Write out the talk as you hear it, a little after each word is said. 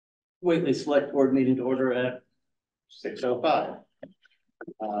Whately Select Board meeting to order at 6:05.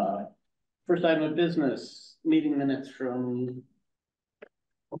 First item of business, meeting minutes from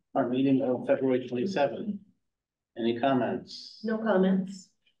our meeting of February 27. Any comments? No comments.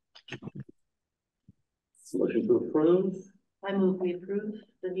 Motion to approve. I move we approve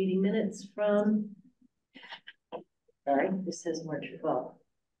the meeting minutes from, sorry, this says March 12th.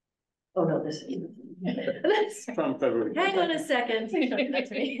 Oh, no, this is From February. Hang on a second.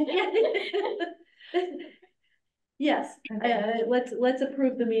 Yes, let's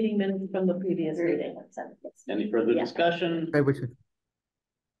approve the meeting minutes from the previous meeting. Any further discussion?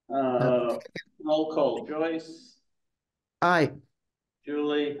 Roll call. Joyce? Aye.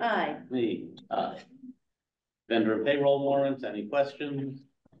 Julie? Aye. Me? Aye. Vendor payroll warrants, any questions?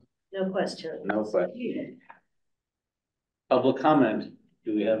 No question. No question. Public comment.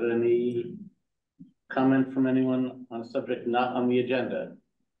 Do we have any comment from anyone on a subject not on the agenda?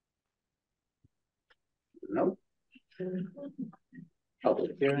 Nope.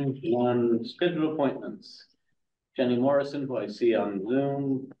 Public hearing on scheduled appointments. Jenny Morrison, who I see on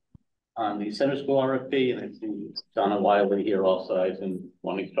Zoom, on the center school RFP, and I see Donna Whately here also. I've been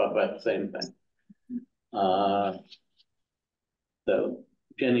wanting to talk about the same thing. So,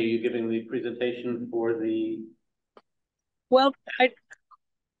 Jenny, are you giving the presentation for the? Well,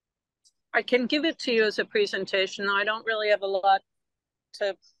 I can give it to you as a presentation. I don't really have a lot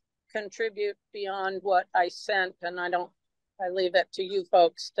to contribute beyond what I sent, and I leave it to you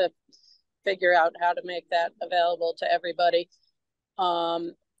folks to figure out how to make that available to everybody.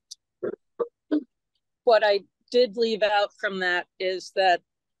 What I did leave out from that is that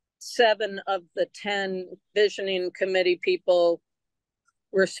 7 of the 10 visioning committee people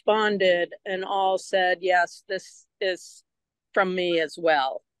responded and all said, yes, this is from me as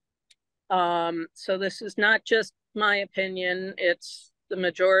well. So this is not just my opinion, it's the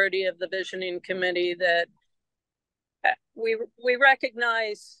majority of the visioning committee that we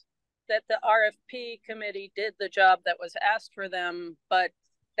recognize that the RFP committee did the job that was asked for them, but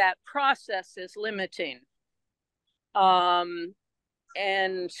that process is limiting.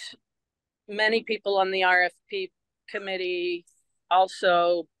 And many people on the RFP committee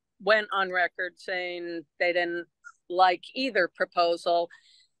also went on record saying they didn't like either proposal.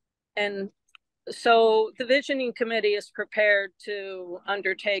 And so the visioning committee is prepared to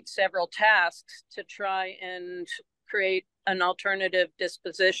undertake several tasks to try and create an alternative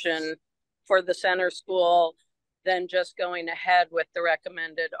disposition for the center school than just going ahead with the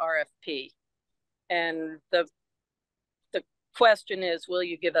recommended RFP. And the question is, will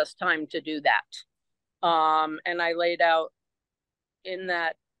you give us time to do that? And I laid out in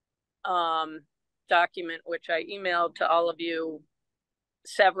that document, which I emailed to all of you,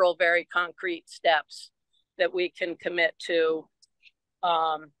 several very concrete steps that we can commit to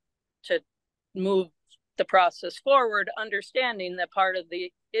move the process forward, understanding that part of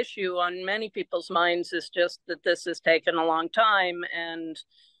the issue on many people's minds is just that this has taken a long time, and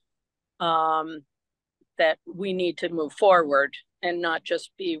that we need to move forward and not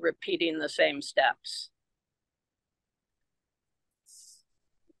just be repeating the same steps.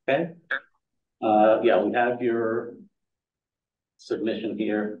 Okay. Yeah, we have your submission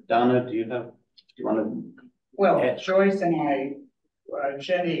here. Donna, do you want to? Well, Joyce and I,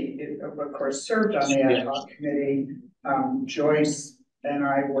 Jenny, of course, served on the ad hoc committee. Joyce and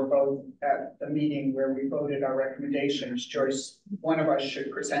I were both at the meeting where we voted our recommendations. Joyce, one of us should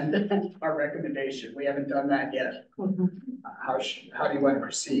present our recommendation. We haven't done that yet. Mm-hmm. How do you want to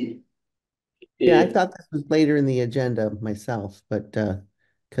proceed? Yeah, I thought this was later in the agenda myself, but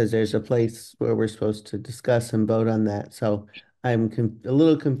because there's a place where we're supposed to discuss and vote on that. So I'm a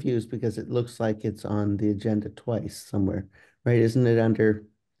little confused because it looks like it's on the agenda twice somewhere, right? Isn't it under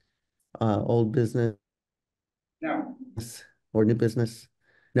old business? No. Or new business?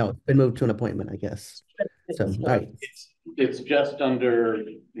 No, it's been moved to an appointment, I guess. So, all right. It's just under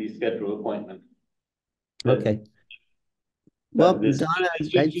the scheduled appointment. Okay. Well, Donna,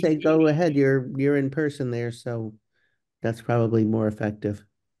 I'd say go ahead. You're in person there, so that's probably more effective.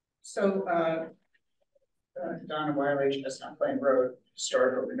 So, Donna Whately, Chestnut Plain Road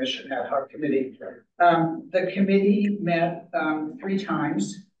Historical Commission ad hoc committee. The committee met 3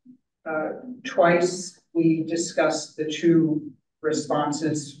 times. Twice we discussed the 2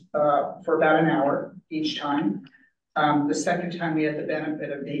 responses for about an hour each time. The second time we had the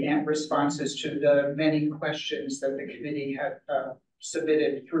benefit of the responses to the many questions that the committee had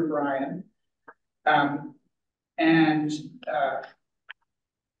submitted through Brian.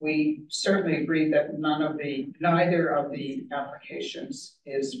 We certainly agreed that neither of the applications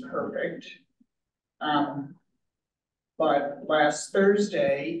is perfect. But last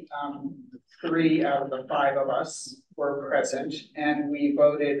Thursday, 3 out of the 5 of us were present, and we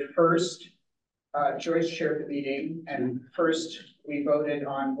voted first. Joyce chaired the meeting, and first we voted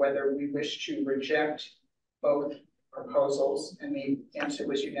on whether we wish to reject both proposals, and the answer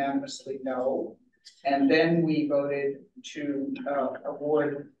was unanimously no. And then we voted to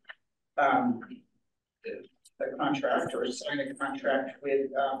award the contract or sign a contract with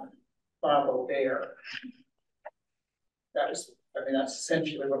Bob O'Bear. That's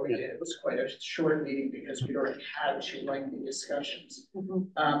essentially what we did. It was quite a short meeting because we'd already had 2 lengthy discussions.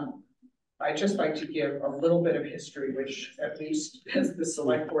 I'd just like to give a little bit of history, which at least as the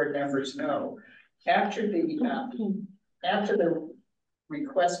select board members know, after the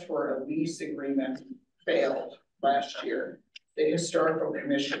request for a lease agreement failed last year, the historical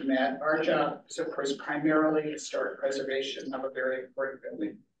commission met. Our job is, of course, primarily historic preservation of a very important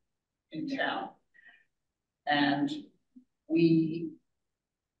building in town. And we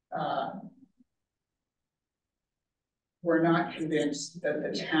were not convinced that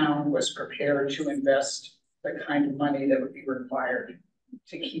the town was prepared to invest the kind of money that would be required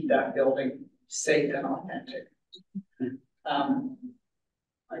to keep that building safe and authentic.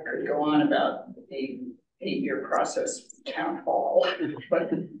 I could go on about a 8-year process with town hall,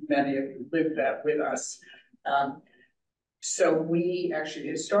 but many of you lived that with us. So we actually,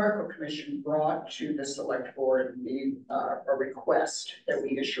 the historical commission brought to the select board a request that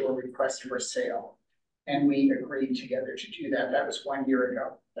we issue a request for sale. And we agreed together to do that. That was 1 year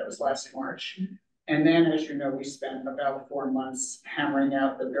ago. That was last March. And then, as you know, we spent about 4 months hammering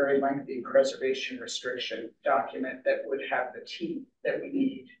out the very lengthy preservation restriction document that would have the teeth that we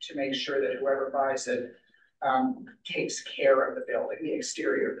need to make sure that whoever buys it takes care of the building, the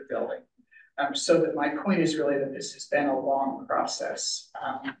exterior of the building. So that my point is really that this has been a long process.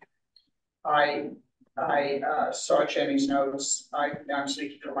 I saw Jenny's notes. I'm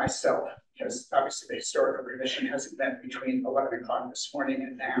speaking for myself because obviously the historical commission hasn't met between 11 o'clock this morning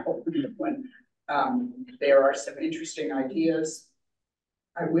and now when there are some interesting ideas.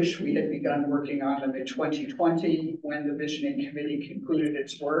 I wish we had begun working on them in 2020 when the visioning committee concluded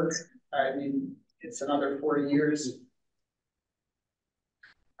its work. I mean, it's another 4 years.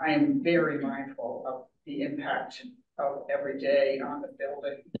 I am very mindful of the impact of every day on the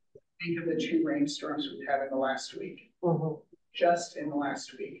building. Think of the 2 rainstorms we've had in the last week. Just in the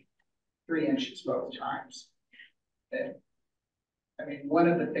last week, 3 inches both times. I mean, one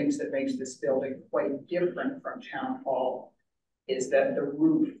of the things that makes this building quite different from Town Hall is that the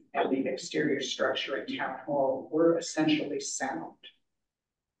roof and the exterior structure in Town Hall were essentially sound.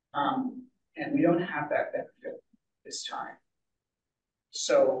 And we don't have that benefit this time.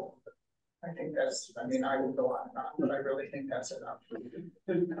 So I think that's, I mean, I will go on and on, but I really think that's enough.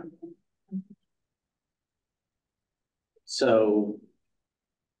 So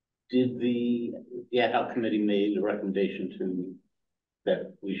did the ad hoc committee made a recommendation to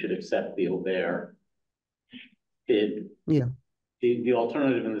that we should accept the O'Bear? The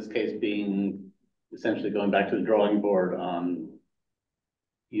alternative in this case being essentially going back to the drawing board on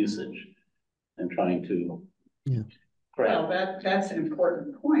usage and trying to Well, that's an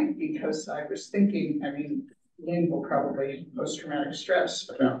important point because I was thinking, I mean, Lynn will probably have post-traumatic stress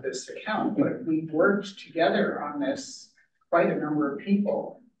about this account, but we've worked together on this, quite a number of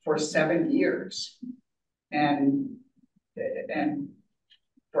people, for 7 years. And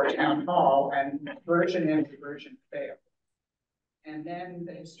for Town Hall, and version in, version failed. And then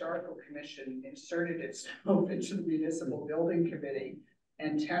the historical commission inserted itself into the municipal building committee,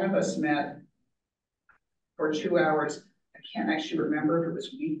 and 10 of us met for 2 hours. I can't actually remember if it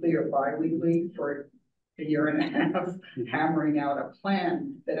was weekly or bi-weekly for a year and a half, hammering out a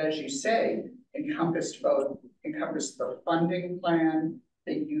plan that, as you say, encompassed the funding plan,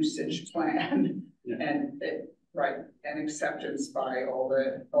 the usage plan, and acceptance by all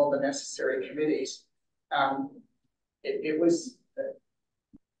the necessary committees. It was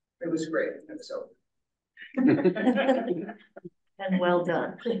great. It was over. And well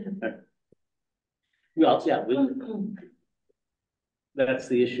done. Well, yeah, that's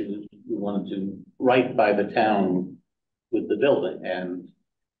the issue. We wanted to right by the town with the building, and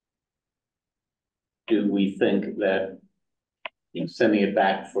do we think that sending it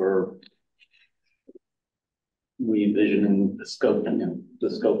back for revisioning the scope of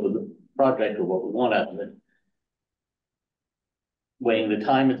the project or what we want out of it, weighing the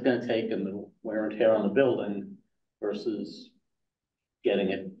time it's going to take and the wear and tear on the building versus getting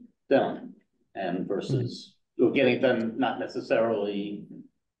it done, and versus getting it done not necessarily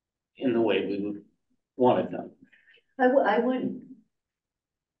in the way we would want it done. I would,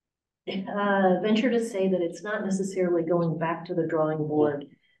 venture to say that it's not necessarily going back to the drawing board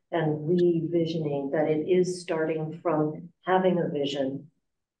and revisioning, that it is starting from having a vision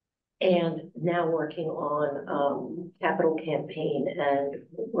and now working on capital campaign and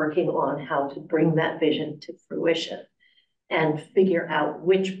working on how to bring that vision to fruition and figure out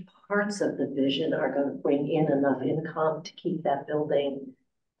which parts of the vision are going to bring in enough income to keep that building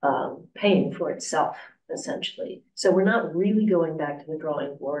paying for itself, essentially. So we're not really going back to the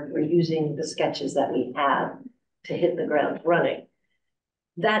drawing board. We're using the sketches that we have to hit the ground running.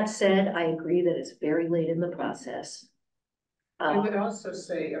 That said, I agree that it's very late in the process. I would also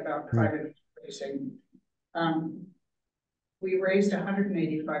say about private fundraising, we raised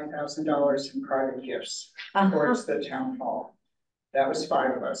 $185,000 in private gifts towards the town hall. That was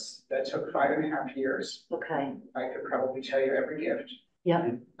 5 of us. That took 5.5 years. Okay. I could probably tell you every gift.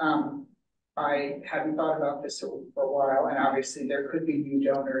 Yep. I hadn't thought about this for a while, and obviously there could be new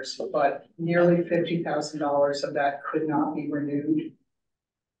donors, but nearly $50,000 of that could not be renewed.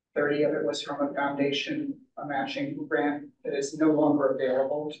 30 of it was from a foundation, a matching grant that is no longer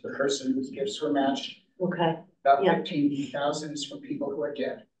available to the person whose gifts were matched. Okay. About 15,000 is from people who are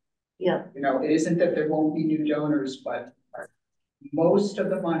dead. Yeah. You know, it isn't that there won't be new donors, but most of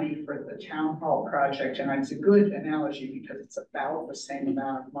the money for the town hall project, and it's a good analogy because it's about the same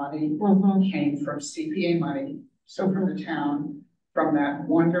amount of money, came from CPA money. So from the town, from that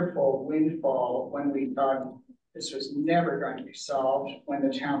wonderful windfall when we thought this was never going to be solved, when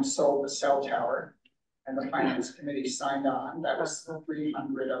the town sold the cell tower and the finance committee signed on. That was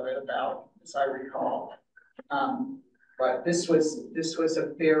 300 of it, about, as I recall. But this was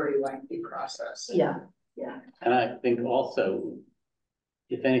a very lengthy process. Yeah, yeah. And I think also,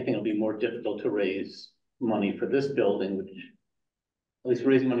 if anything, it'll be more difficult to raise money for this building, which, at least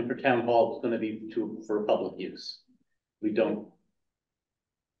raising money for town hall is going to be for public use. We don't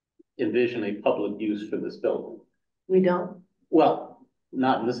envision a public use for this building. We don't? Well,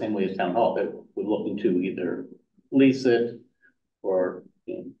 not in the same way as town hall. We're looking to either lease it or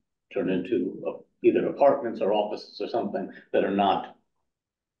turn into either apartments or offices or something that are not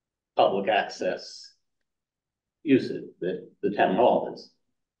public access uses that the town hall is.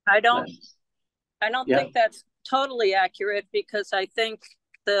 I don't think that's totally accurate, because I think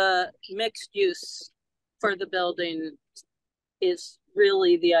the mixed use for the building is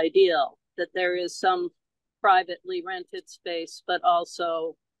really the ideal, that there is some privately rented space, but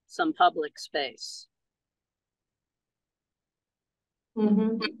also some public space.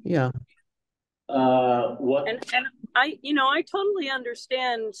 Yeah. And I totally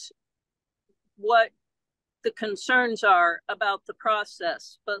understand what the concerns are about the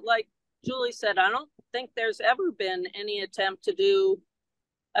process, but like Julie said, I don't think there's ever been any attempt to do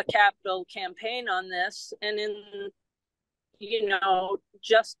a capital campaign on this. And in,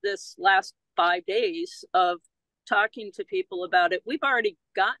 just this last 5 days of talking to people about it, we've already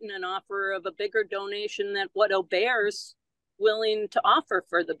gotten an offer of a bigger donation than what Aubert's willing to offer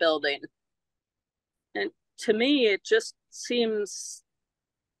for the building. And to me, it just seems,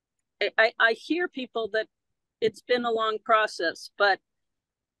 I hear people that it's been a long process, but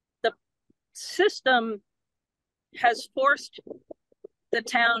the system has forced the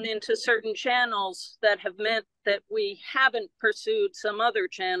town into certain channels that have meant that we haven't pursued some other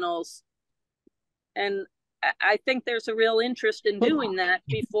channels. And I think there's a real interest in doing that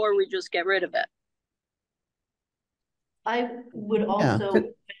before we just get rid of it. I would also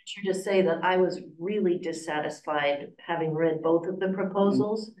venture to say that I was really dissatisfied having read both of the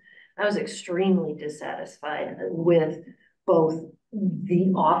proposals. I was extremely dissatisfied with both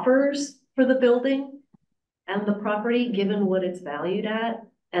the offers for the building and the property, given what it's valued at,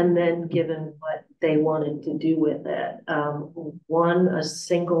 and then given what they wanted to do with it. One, a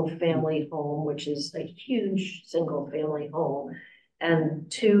single family home, which is a huge single family home. And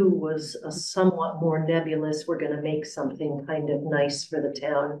 2 was a somewhat more nebulous, we're going to make something kind of nice for the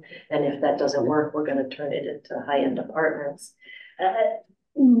town. And if that doesn't work, we're going to turn it into high-end apartments.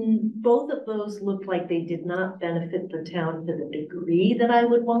 Both of those looked like they did not benefit the town to the degree that I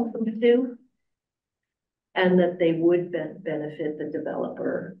would want them to, and that they would benefit the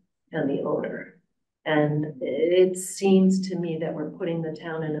developer and the owner. And it seems to me that we're putting the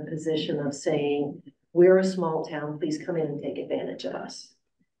town in a position of saying, we're a small town, please come in and take advantage of us.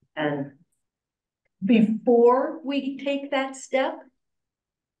 And before we take that step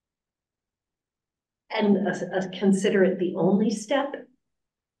and consider it the only step,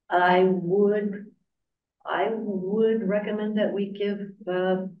 I would recommend that we give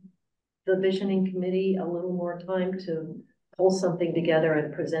the visioning committee a little more time to pull something together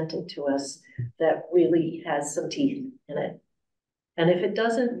and present it to us that really has some teeth in it. And if it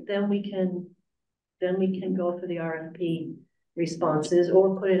doesn't, then we can go for the RFP responses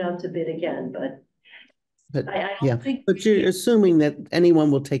or put it out to bid again, but But I yeah, don't think. but you're assuming that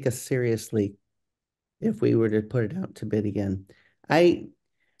anyone will take us seriously if we were to put it out to bid again. I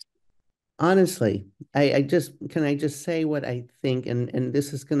honestly, I just, can I just say what I think, and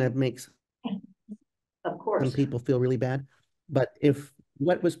this is gonna make Of some course. people feel really bad. But if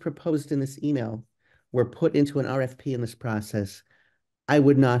what was proposed in this email were put into an RFP in this process, I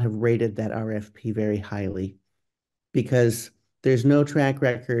would not have rated that RFP very highly because there's no track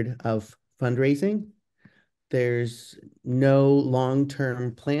record of fundraising. There's no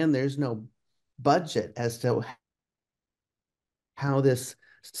long-term plan. There's no budget as to how this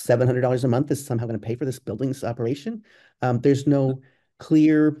 $700 a month is somehow going to pay for this building's operation. There's no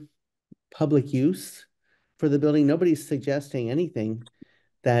clear public use for the building. Nobody's suggesting anything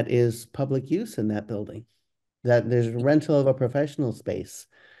that is public use in that building, that there's rental of a professional space.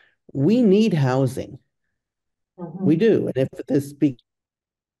 We need housing. We do. And if this became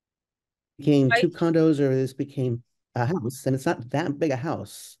two condos or this became a house, and it's not that big a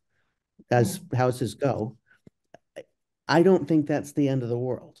house as houses go, I don't think that's the end of the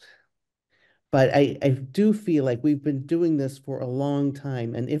world. But I do feel like we've been doing this for a long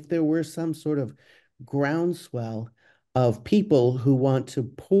time. And if there were some sort of groundswell of people who want to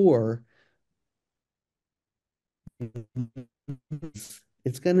pour,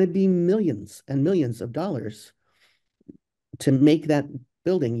 it's going to be millions and millions of dollars to make that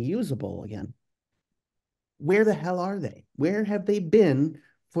building usable again. Where the hell are they? Where have they been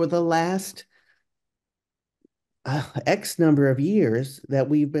for the last X number of years that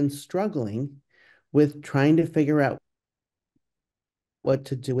we've been struggling with trying to figure out what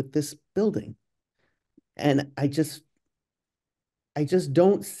to do with this building? And I just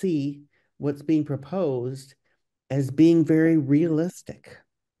don't see what's being proposed as being very realistic.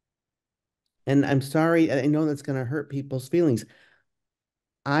 And I'm sorry, I know that's going to hurt people's feelings.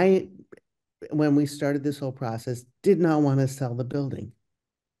 When we started this whole process, did not want to sell the building.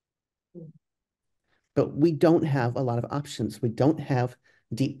 But we don't have a lot of options. We don't have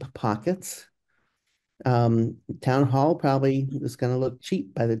deep pockets. Town hall probably is going to look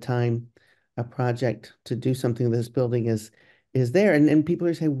cheap by the time a project to do something with this building is there. And people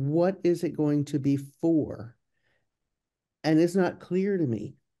are saying, what is it going to be for? And it's not clear to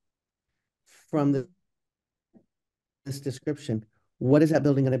me from this description, what is that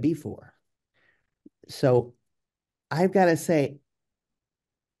building going to be for? So I've got to say,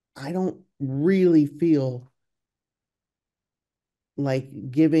 I don't really feel like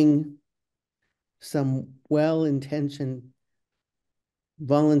giving some well-intentioned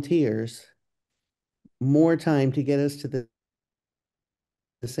volunteers more time to get us to the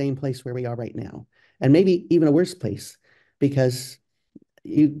same place where we are right now, and maybe even a worse place, because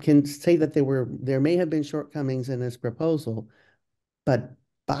you can say that there may have been shortcomings in this proposal, but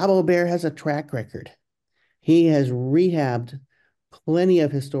Bob O'Bear has a track record. He has rehabbed plenty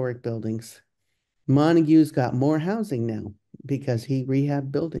of historic buildings. Montague's got more housing now because he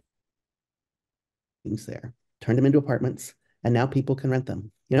rehabbed buildings there, turned them into apartments, and now people can rent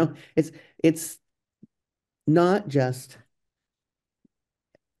them. You know, it's not just,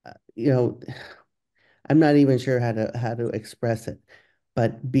 you know, I'm not even sure how to express it,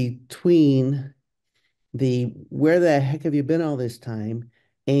 but between the where the heck have you been all this time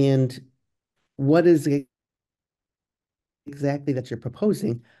and what is it exactly that you're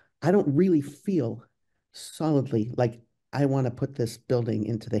proposing, I don't really feel solidly like I want to put this building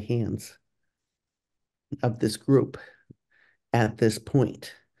into the hands of this group at this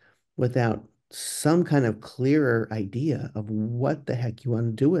point without some kind of clearer idea of what the heck you want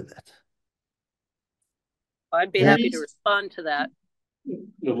to do with it. I'd be happy to respond to that.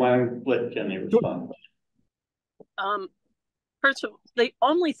 Why don't let Jenny respond? First of all, the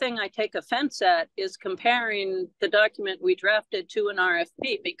only thing I take offense at is comparing the document we drafted to an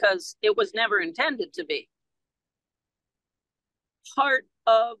RFP, because it was never intended to be. Part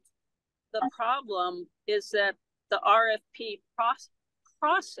of the problem is that the RFP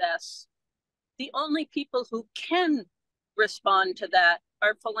process, the only people who can respond to that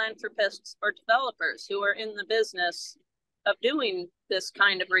are philanthropists or developers who are in the business of doing this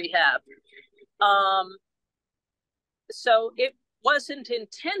kind of rehab. So it wasn't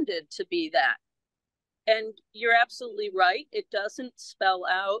intended to be that. And you're absolutely right. It doesn't spell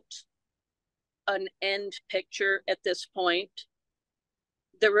out an end picture at this point.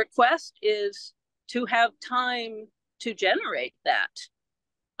 The request is to have time to generate that.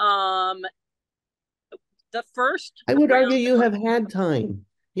 The first I would argue you have had time.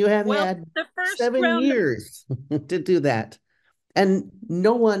 You have had the first 7 round years to do that. And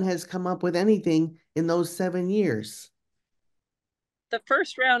no one has come up with anything in those 7 years. The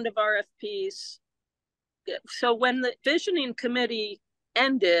first round of RFPs, so when the visioning committee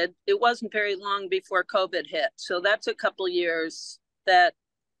ended, it wasn't very long before COVID hit. So that's a couple years that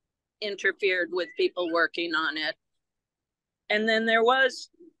interfered with people working on it. And then there was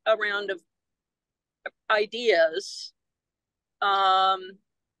a round of ideas. I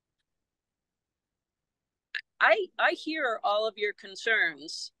hear all of your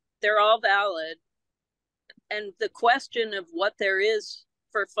concerns. They're all valid. And the question of what there is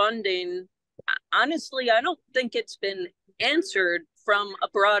for funding, honestly, I don't think it's been answered from a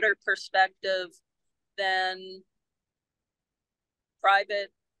broader perspective than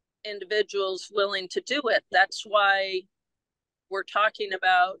private individuals willing to do it. That's why we're talking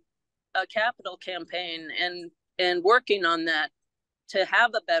about a capital campaign and working on that to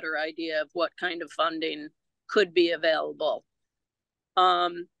have a better idea of what kind of funding could be available.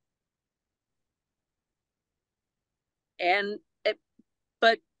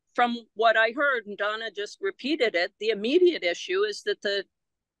 But from what I heard, and Donna just repeated it, the immediate issue is that the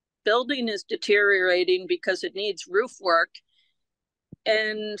building is deteriorating because it needs roof work.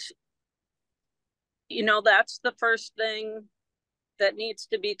 And, you know, that's the first thing that needs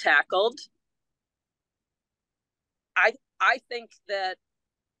to be tackled. I think that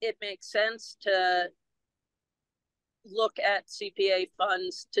it makes sense to look at CPA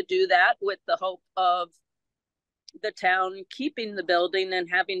funds to do that, with the hope of the town keeping the building and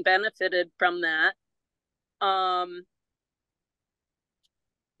having benefited from that.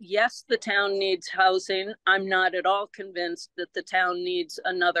 Yes, the town needs housing. I'm not at all convinced that the town needs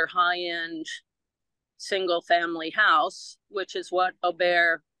another high-end single family house, which is what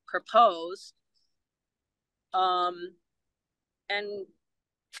Aubert proposed. And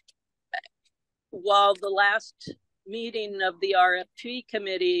while the last meeting of the RFP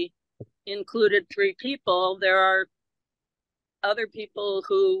committee included 3 people, there are other people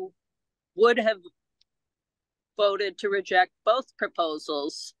who would have voted to reject both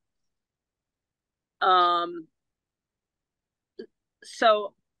proposals.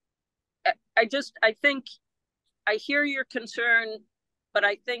 So I think I hear your concern, but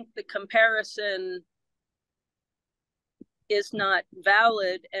I think the comparison is not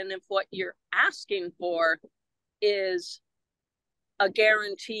valid. And if what you're asking for is a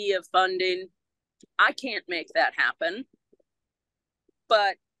guarantee of funding, I can't make that happen,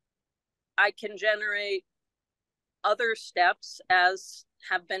 but I can generate other steps, as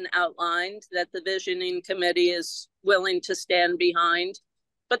have been outlined, that the visioning committee is willing to stand behind.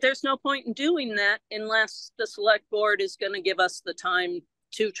 But there's no point in doing that unless the select board is going to give us the time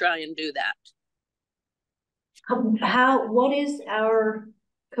to try and do that. What is our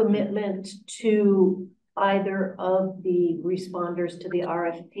commitment to either of the responders to the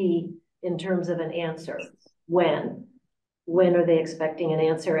RFP in terms of an answer? When are they expecting an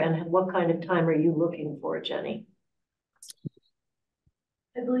answer, and what kind of time are you looking for, Jenny?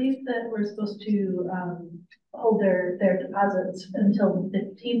 I believe that we're supposed to hold their deposits until the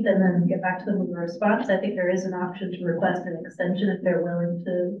 15th and then get back to them with a response. I think there is an option to request an extension if they're willing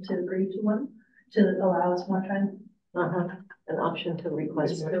to agree to one, to allow us more time. An option to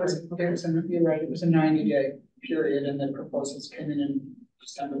request. You're right, it was a 90-day period, and the proposals came in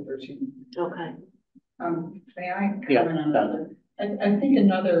December 13th. Okay. May I comment on that? I think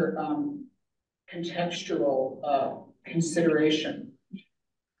another contextual consideration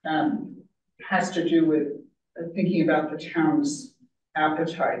has to do with thinking about the town's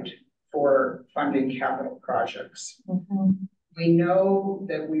appetite for funding capital projects. We know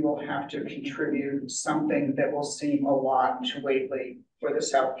that we will have to contribute something that will seem a lot to Whately for the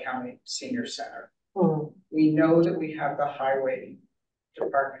South County Senior Center. We know that we have the highway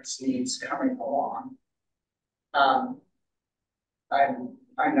department's needs coming along. I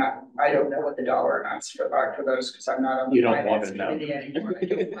don't know what the dollar amounts are for those, because I'm not on the finance committee anymore.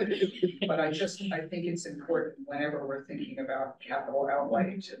 But I think it's important whenever we're thinking about capital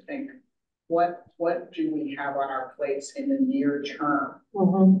outlay to think, what do we have on our plates in the near term?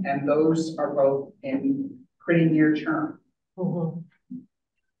 And those are both in pretty near term.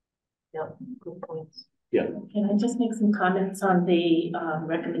 Yeah, good points. Yeah. Can I just make some comments on the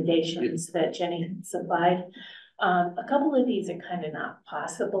recommendations that Jenny supplied? A couple of these are kind of not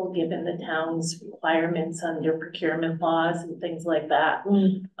possible given the town's requirements under procurement laws and things like that.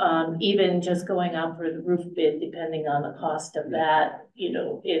 Even just going out for the roof bid, depending on the cost of that, you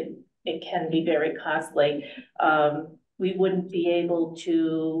know, it can be very costly. We wouldn't be able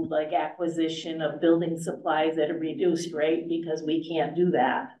to, like, acquisition of building supplies at a reduced rate because we can't do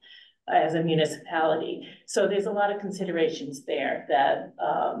that. as a municipality. So there's a lot of considerations there that,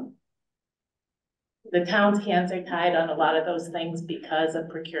 the town's hands are tied on a lot of those things because of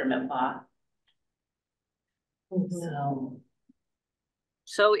procurement law.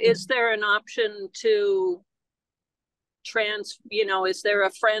 So is there an option to is there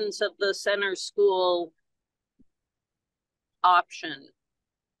a Friends of the Center School option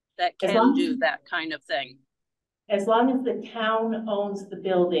that can do that kind of thing? As long as the town owns the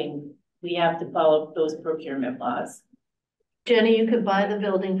building, we have to follow those procurement laws. Jenny, you could buy the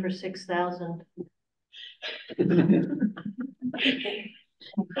building for 6,000. That's the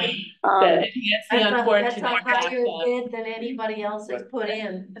That's unfortunate a higher fact. bid than anybody else has put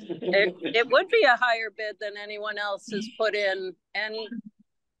in. It would be a higher bid than anyone else has put in, and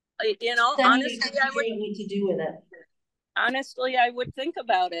honestly, I would. What to do with it? Honestly, I would think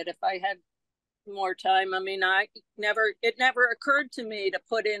about it if I had more time. I mean, it never occurred to me to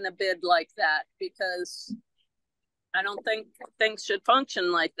put in a bid like that because I don't think things should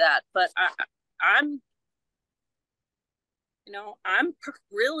function like that. But I'm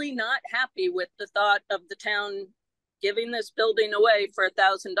really not happy with the thought of the town giving this building away for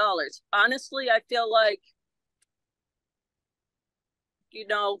 $1,000. Honestly, I feel like,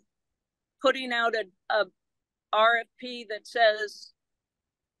 putting out a RFP that says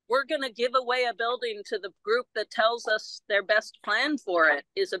we're going to give away a building to the group that tells us their best plan for it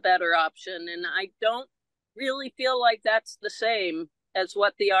is a better option. And I don't really feel like that's the same as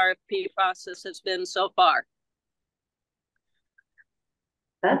what the RFP process has been so far.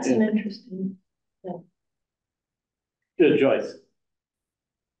 That's an interesting. Good, Joyce.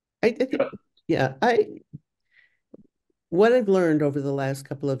 I think, yeah, what I've learned over the last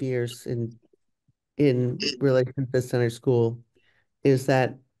couple of years in relation to the center school is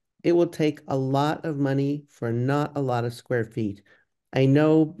that it will take a lot of money for not a lot of square feet. I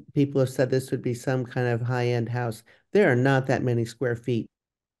know people have said this would be some kind of high-end house. There are not that many square feet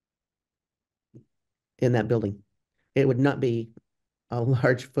in that building. It would not be a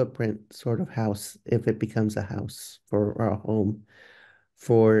large footprint sort of house if it becomes a house or a home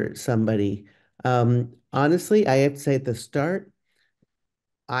for somebody. Honestly, I have to say at the start,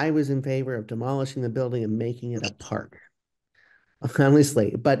 I was in favor of demolishing the building and making it a park.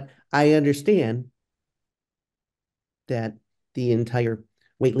 Honestly, but I understand that the entire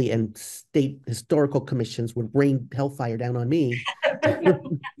Whately and state historical commissions would rain hellfire down on me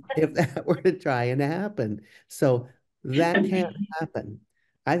if that were to try and happen. So that can't happen.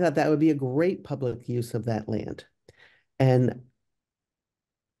 I thought that would be a great public use of that land. And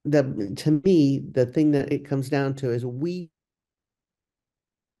to me, the thing that it comes down to is we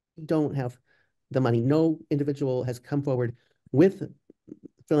don't have the money. No individual has come forward with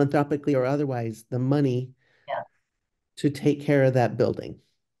philanthropically or otherwise the money to take care of that building.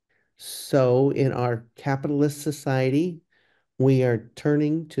 So in our capitalist society, we are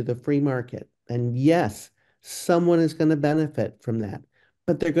turning to the free market. And yes, someone is going to benefit from that,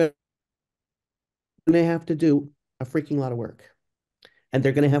 but they're going to have to do a freaking lot of work. And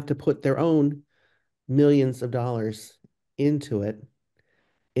they're going to have to put their own millions of dollars into it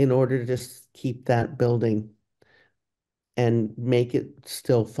in order to just keep that building and make it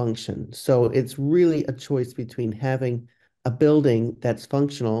still function. So it's really a choice between having a building that's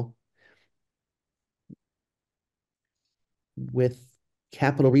functional with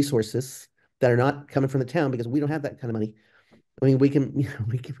capital resources that are not coming from the town because we don't have that kind of money. I mean, we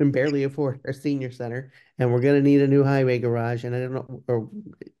can barely afford our senior center, and we're going to need a new highway garage. And I don't know, or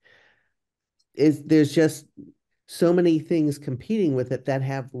there's just so many things competing with it that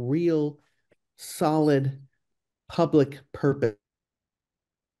have real solid public purposes.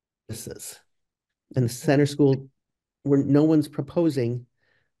 And the center school, where no one's proposing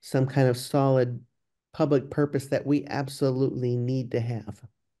some kind of solid public purpose that we absolutely need to have.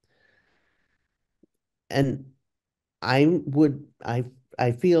 And I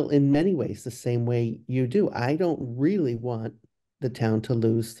feel in many ways the same way you do. I don't really want the town to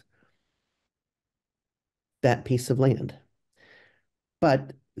lose that piece of land.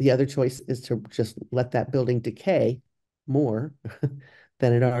 But the other choice is to just let that building decay more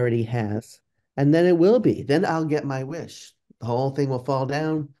than it already has. And then it will be. Then I'll get my wish. The whole thing will fall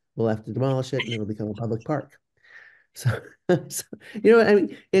down. We'll have to demolish it and it'll become a public park. So, you know, I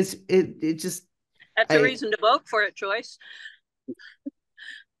mean, it just. That's a reason to vote for it, Joyce.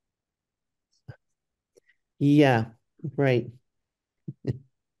 Yeah, right.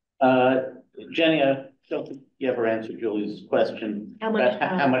 Jenny, I don't think you ever answered Julie's question about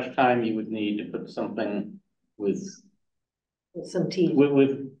how much time you would need to put something with some teeth.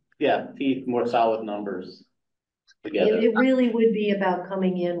 With teeth, more solid numbers. together. It really would be about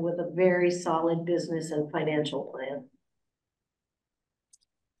coming in with a very solid business and financial plan.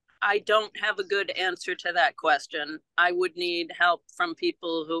 I don't have a good answer to that question. I would need help from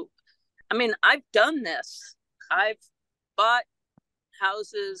people who, I mean, I've done this. I've bought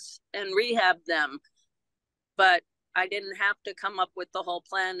houses and rehabbed them, but I didn't have to come up with the whole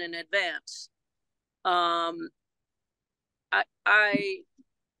plan in advance. I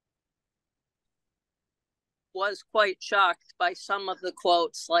was quite shocked by some of the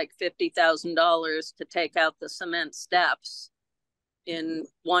quotes, like $50,000 to take out the cement steps in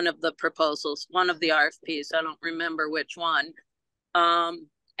one of the proposals, one of the RFPs. I don't remember which one. And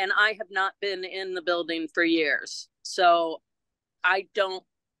I have not been in the building for years, so I don't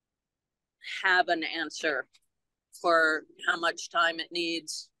have an answer for how much time it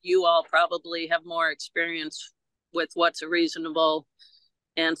needs. You all probably have more experience with what's a reasonable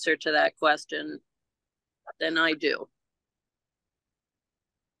answer to that question than I do.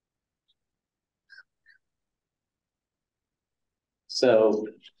 So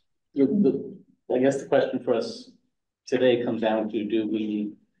I guess the question for us today comes down to, do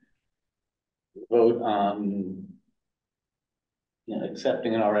we vote on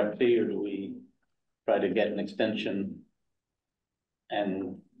accepting an RFP, or do we try to get an extension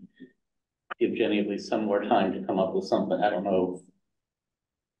and give Jenny at least some more time to come up with something? I don't know,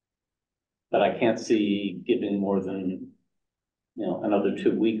 but I can't see giving more than another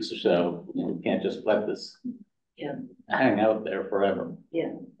 2 weeks or so. We can't just let this hang out there forever.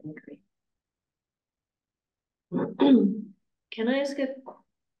 Yeah, I agree. Can I ask a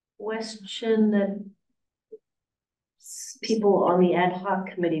question that people on the ad hoc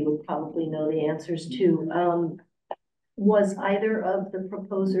committee would probably know the answers to? Was either of the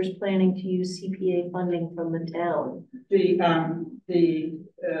proposers planning to use CPA funding from the town? The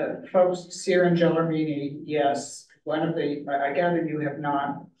folks, Cyr and Gellermini, yes. One of the, I gather you have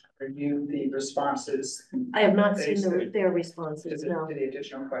not reviewed the responses. I have not seen their responses, no. To the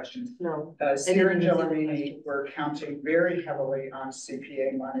additional questions. No. Cyr and Gellermini were counting very heavily on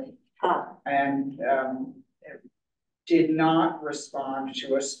CPA money. And did not respond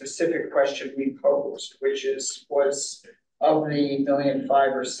to a specific question we posed, which was of the $1.5 million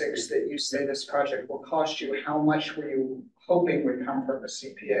or $6 million that you say this project will cost you, how much were you hoping would come from the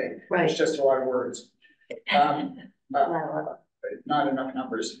CPA? Right. It's just a lot of words. Not enough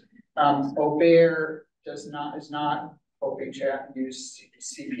numbers. Aubert is not hoping to use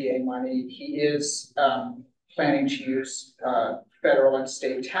CPA money. He is planning to use federal and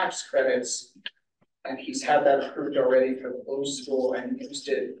state tax credits, and he's had that approved already for the Blue School and used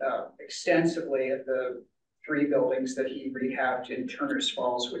it extensively at the 3 buildings that he rehabbed in Turner's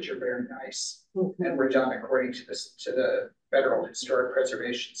Falls, which are very nice and were done according to the federal historic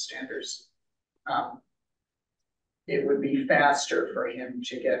preservation standards. It would be faster for him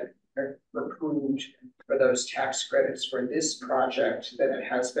to get approved for those tax credits for this project than it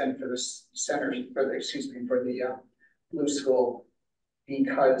has been for the center, for the Blue School,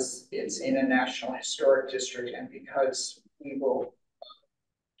 because it's in a national historic district and because he will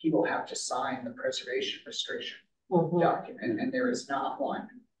have to sign the preservation restriction document, and there is not one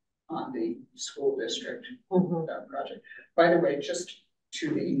on the school district project. By the way, just to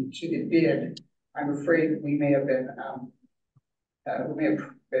the bid, I'm afraid we may have been our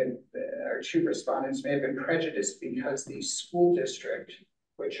 2 respondents may have been prejudiced because the school district,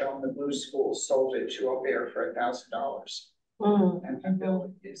 which owned the Blue School, sold it to Aubert for $1,000. And the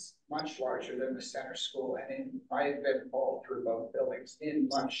building is much larger than the center school, and I have been all through both buildings in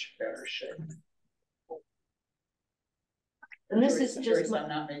much better shape. And this is just I'm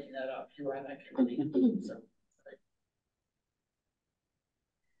not making that up. You are on that committee. So.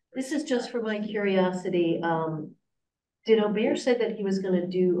 This is just for my curiosity. Did Aubert say that he was going to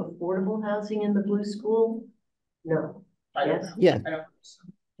do affordable housing in the Blue School? No. Yes. Yeah. I don't think so.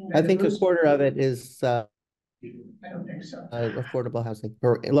 I think a quarter of it is I don't think so. affordable housing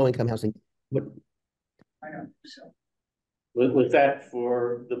or low-income housing. What? I don't think so. Was that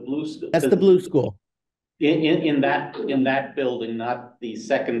for the Blue School? That's the Blue School. In that building, not the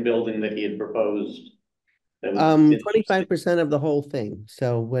second building that he had proposed. 25% of the whole thing.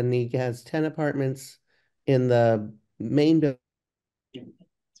 So when he has 10 apartments in the main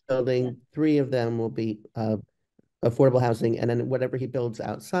building, 3 of them will be affordable housing, and then whatever he builds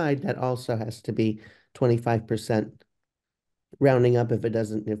outside, that also has to be 25%, rounding up if it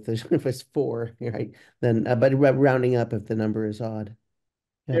doesn't, if it's 4, right? Then, but rounding up if the number is odd.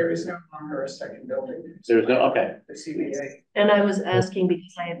 Yeah. There is no longer a second building. There's no, okay. The CBA. And I was asking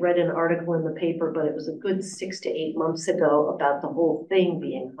because I had read an article in the paper, but it was a good 6 to 8 months ago about the whole thing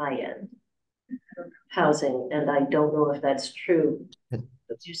being high end. housing, and I don't know if that's true.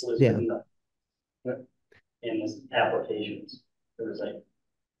 That's useless. Yeah. In this applications, there was like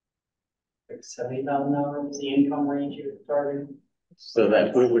 70,000 was the income range you're targeting. So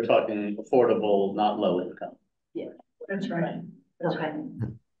that we're talking affordable, not low income. That's right. Okay.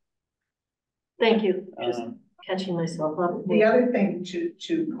 Thank you. Just Um, catching myself up. The other thing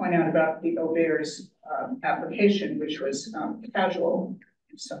to point out about the Aubert's application, which was casual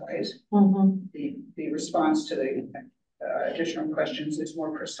in some ways, Mhm. the response to the additional questions is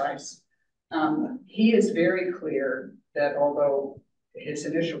more precise. He is very clear that although his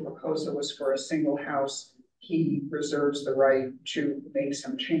initial proposal was for a single house, he reserves the right to make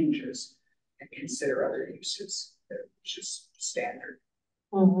some changes and consider other uses, which is standard.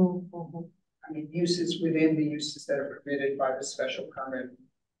 Mhm. Mhm. I mean, uses within the uses that are permitted by the special permit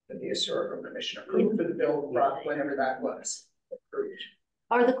that the historical commission approved for the bill, whenever that was approved.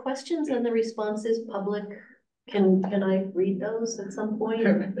 Are the questions and the responses public? Can I read those at some point?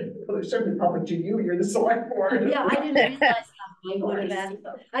 Well, they're certainly public to you, you're the select board. Yeah, I didn't realize that. I would have asked.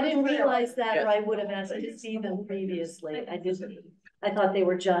 I didn't realize that, or I would have asked to see them previously. I thought they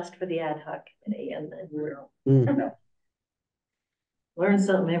were just for the ad hoc committee, and then Mm. learn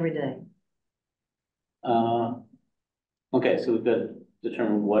something every day. Okay, so we've got to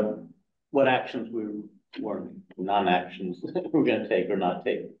determine what actions were non-actions we're gonna take or not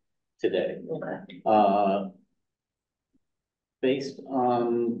take today. Okay. Based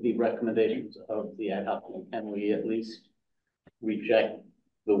on the recommendations of the ad hoc, can we at least reject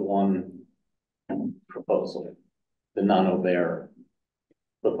the one proposal, the non-Aubert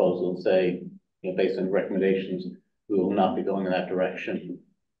proposal, and say, based on recommendations, we will not be going in that direction,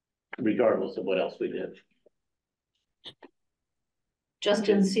 regardless of what else we did.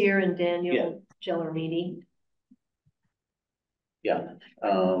 Justin Sear and Daniel Gellermini. Yeah,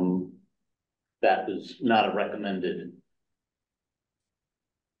 that is not a recommended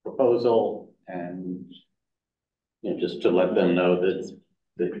proposal, and just to let them know that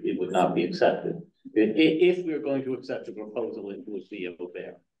it would not be accepted. If we were going to accept the proposal, it would be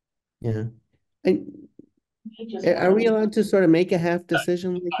Aubert. Yeah. Are we allowed to sort of make a half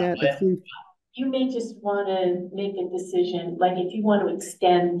decision like that? It seems, You may just want to make a decision, like if you want to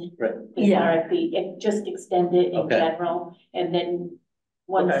extend Right. this Yeah. RFP, just extend it in Okay. general. And then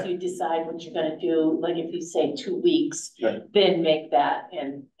once Okay. you decide what you're gonna do, like if you say 2 weeks, Right. then make that.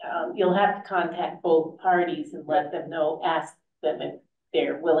 And you'll have to contact both parties and let them know, ask them if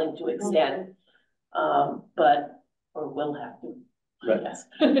they're willing to extend. Or will have to, I Right. guess.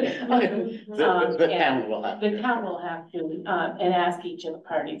 The town will have The to. town will have to, and ask each of the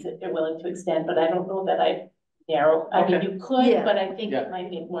parties if they're willing to extend, but I don't know that I narrow, I mean, Okay. you could, Yeah. but I think Yeah. it might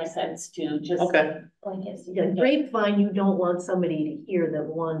make more sense to just. Okay, Yeah, grapevine, you don't want somebody to hear that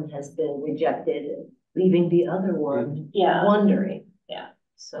one has been rejected, and leaving the other one Yeah, wondering. Yeah.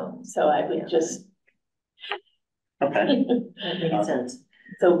 So so I Yeah. would just, okay, that makes sense.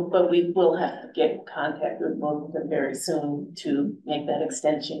 so, but we will have to get in contact with both of them very soon to make that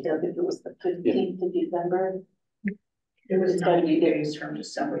extension, because if it was the 15th of December. It was It's gotta be 90 days from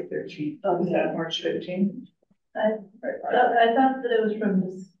December 13th, Okay. is that March 15th? I thought that it was from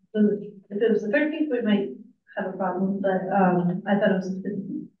this, if it was the 13th, we might have a problem, but, I thought it was the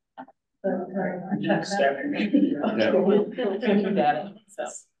 15th. But, I'm check not that. stabbing. We'll do that, so.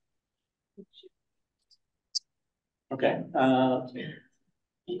 okay,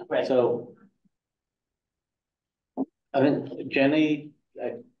 Right. so. I think Jenny,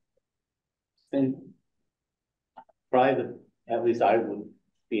 I think at least I would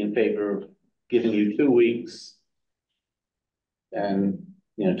be in favor of giving you 2 weeks. And,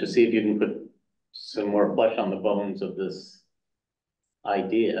 to see if you can put some more flesh on the bones of this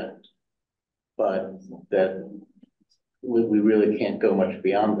idea. But that we really can't go much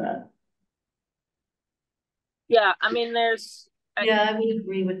beyond that. Yeah, I mean, Yeah, I would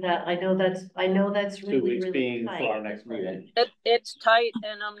agree with that. I know that's 2 really, weeks really being for our tight. next meeting. it's tight,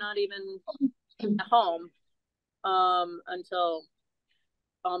 and I'm not even home until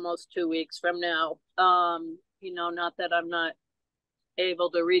almost 2 weeks from now. Not that I'm not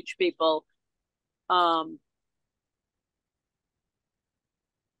able to reach people.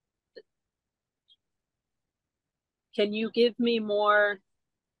 Can you give me more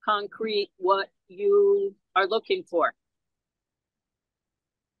concrete what you are looking for?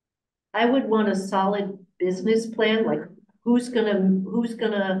 I would want a solid business plan, like who's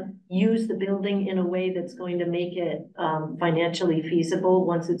gonna use the building in a way that's going to make it financially feasible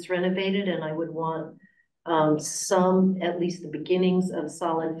once it's renovated, and I would want at least the beginnings of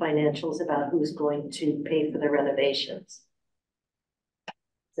solid financials about who's going to pay for the renovations.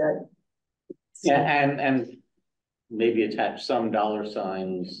 Does that Yeah, and maybe attach some dollar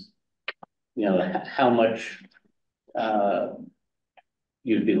signs, you know, how much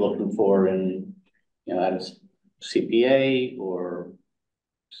you'd be looking for in, you know, out of CPA or,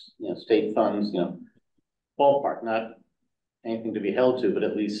 you know, state funds, you know, ballpark, not anything to be held to, but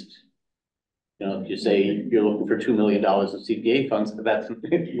at least, you know, if you say you're looking for $2 million of CPA funds, that's,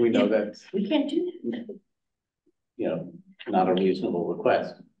 we know that's, We can't do that. you know, not a reasonable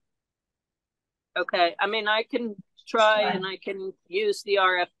request. Okay, I mean, I can try and I can use the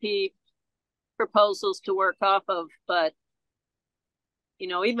RFP proposals to work off of, but you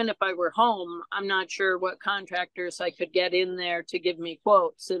know, even if I were home, I'm not sure what contractors I could get in there to give me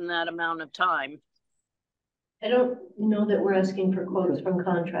quotes in that amount of time. I don't know that we're asking for quotes from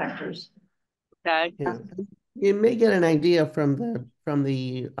contractors. Okay. Yeah. You may get an idea from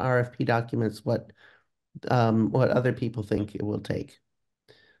the RFP documents what other people think it will take.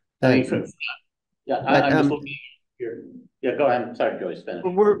 I mean, yeah, I'm just looking here. Yeah, go ahead. I'm sorry, Joyce, finish.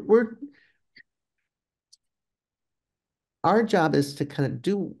 Our job is to kind of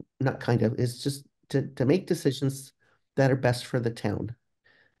do, not kind of, is just to make decisions that are best for the town.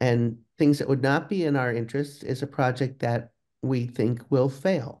 And things that would not be in our interest is a project that we think will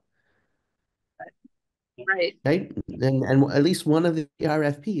fail. Right. Right? And at least one of the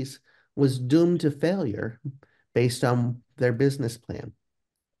RFPs was doomed to failure based on their business plan.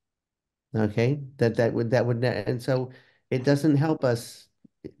 Okay, that would and so it doesn't help us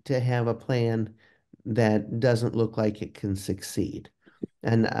to have a plan that doesn't look like it can succeed.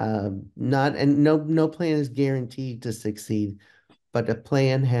 And no plan is guaranteed to succeed, but a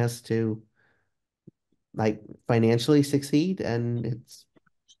plan has to like financially succeed, and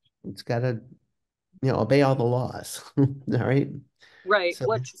it's got to, you know, obey all the laws. All right. Right, So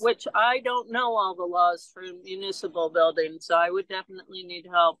which I don't know all the laws for municipal buildings, so I would definitely need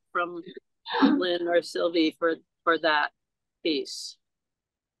help from Lynn or Sylvie for that piece.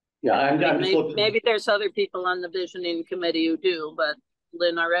 Yeah, I'm just looking. Maybe there's other people on the visioning committee who do, but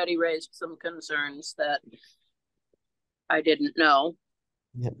Lynn already raised some concerns that I didn't know.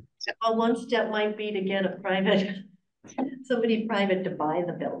 yeah. Well, one step might be to get somebody private to buy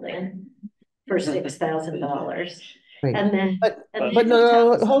the building for $6,000. Right. And then, But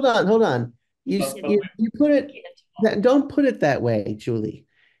no, hold on. You put it, don't put it that way, Julie.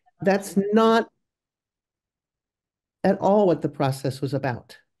 That's not at all what the process was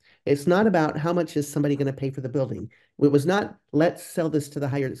about. It's not about how much is somebody going to pay for the building. It was not, let's sell this to the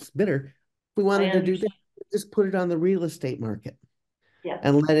highest bidder. If we wanted to do that, just put it on the real estate market. Yeah.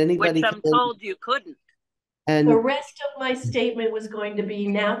 And let anybody. Which I'm told you couldn't. And the rest of my statement was going to be,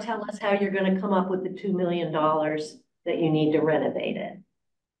 now tell us how you're going to come up with the $2 million that you need to renovate it.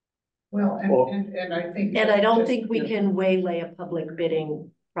 Well, and I think. And I don't think we can waylay a public bidding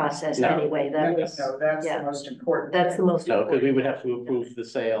process anyway. That's the most important. That's the most important. No, because we would have to approve the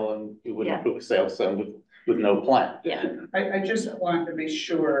sale, and we wouldn't approve a sale with no plan. Yeah. I just want to be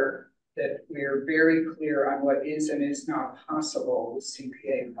sure that we're very clear on what is and is not possible with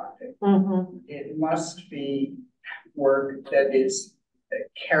CPA funding. Mm-hmm. It must be work that is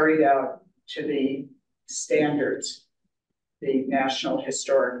carried out to the standards, the National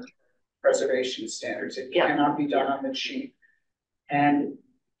Historic Preservation Standards. It cannot be done on the cheap. And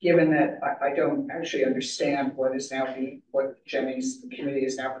given that I don't actually understand what Jenny's committee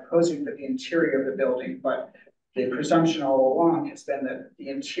is now proposing for the interior of the building, but the presumption all along has been that the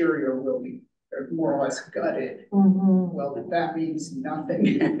interior will be more or less gutted. Mm-hmm. Well, that means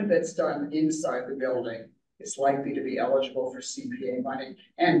nothing that's done inside the building is likely to be eligible for CPA money,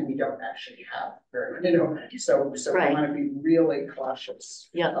 and we don't actually have very, so right. We want to be really cautious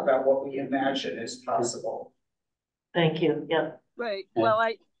about what we imagine is possible. Thank you. Yeah. Right. Well,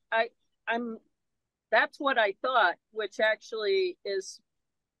 I'm that's what I thought, which actually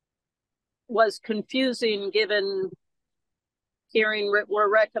was confusing given hearing we're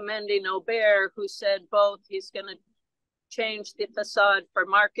recommending Aubert, who said both he's going to change the facade for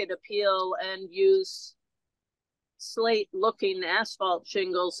market appeal and use slate looking asphalt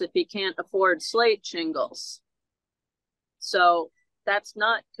shingles if he can't afford slate shingles. So that's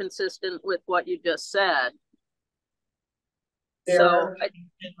not consistent with what you just said. There are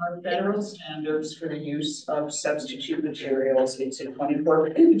federal standards for the use of substitute materials. It's a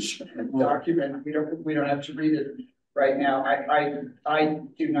 24-page document. We don't have to read it right now. I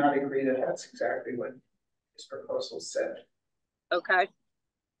do not agree that that's exactly what his proposal said. Okay.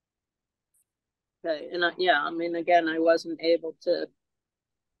 Okay, and I mean, again, I wasn't able to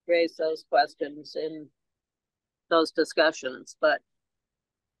raise those questions in those discussions, but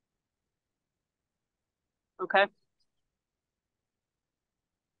okay.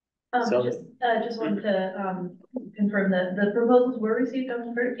 So- Just wanted to, confirm that the proposals were received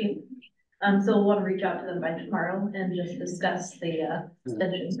on the 13th. So we'll want to reach out to them by tomorrow and just discuss the,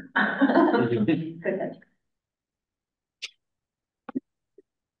 extension. Good catch.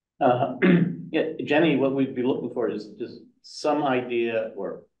 Yeah, Jenny, what we'd be looking for is just some idea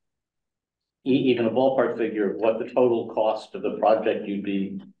or even a ballpark figure of what the total cost of the project you'd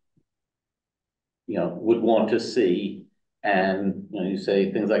be, would want to see. And, you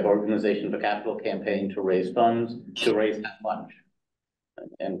say things like organization of a capital campaign to raise funds, to raise how much?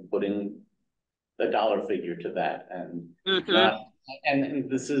 And putting the dollar figure to that and not, and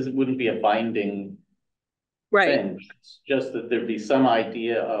wouldn't be a binding Right. thing. It's just that there'd be some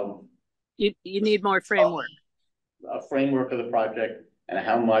idea of You need more framework. a framework of the project and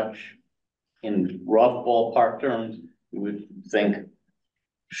how much in rough ballpark terms you would think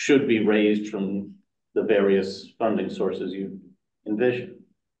should be raised from the various funding sources you envision.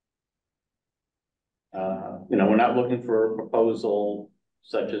 We're not looking for a proposal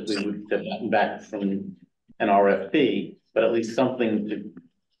such as we would get back from an RFP, but at least something to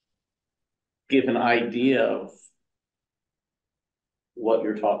give an idea of what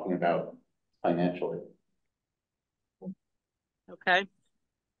you're talking about financially. Okay.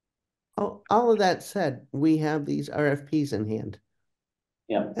 All of that said, we have these RFPs in hand.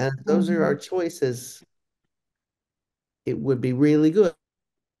 Yeah. And if those are our choices, it would be really good.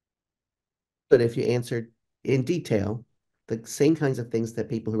 But if you answered in detail, the same kinds of things that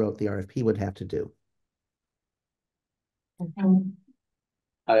people who wrote the RFP would have to do. And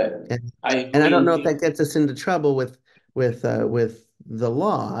I don't know if that gets us into trouble with the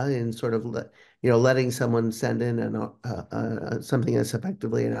law and sort of letting someone send in something that's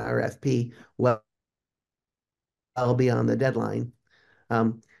effectively an RFP well beyond the deadline.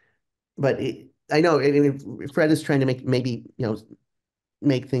 But I know Fred is trying to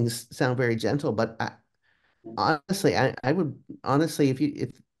make things sound very gentle, but honestly, I would honestly,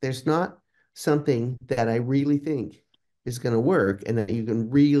 if there's not something that I really think is going to work and that you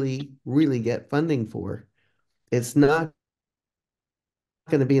can really, really get funding for, it's not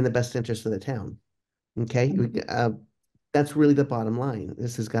going to be in the best interest of the town. Okay. That's really the bottom line.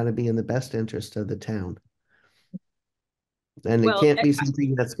 This has got to be in the best interest of the town. And it can't be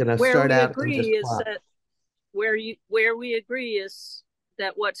something that's going to start out and just flop. Where we agree is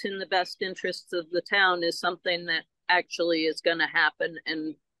that what's in the best interests of the town is something that actually is going to happen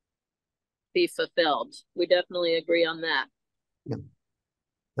and be fulfilled. We definitely agree on that. Yeah.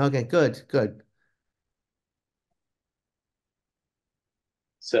 Okay, good.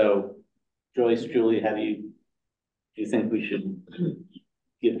 So, Joyce, Julie, do you think we should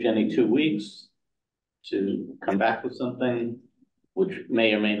give Jenny 2 weeks to come back with something, which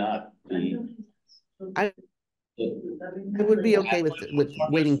may or may not be? I would be okay with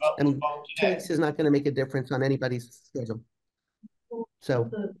waiting. I mean, 2 weeks is not going to make a difference on anybody's schedule. So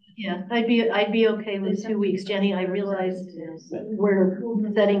yeah, I'd be okay with 2 weeks. Jenny, I realize we're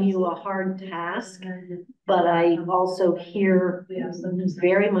setting you a hard task, but I also hear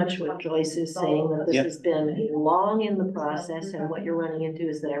very much what Joyce is saying, that this has been long in the process, and what you're running into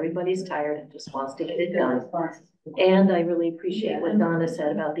is that everybody's tired and just wants to get it done. And I really appreciate what Donna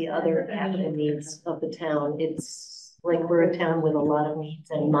said about the other capital needs of the town. It's like we're a town with a lot of needs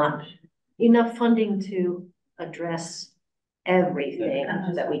and not enough funding to address everything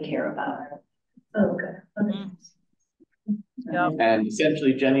that we care about. Okay. Yep. And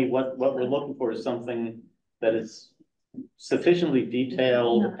essentially, Jenny, what we're looking for is something that is sufficiently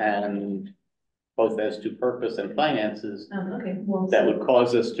detailed and both as to purpose and finances that would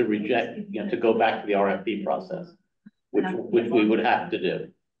cause us to reject, to go back to the RFP process, which we would have to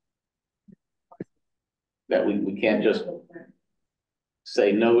do. That we can't just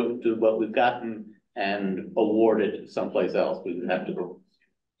say no to what we've gotten and award it someplace else. We would have to go,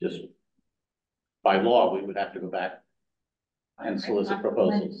 just by law, we would have to go back and solicit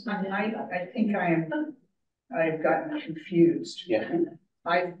proposals. I think I've gotten confused. Yeah.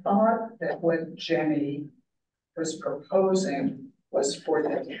 I thought that what Jenny was proposing was for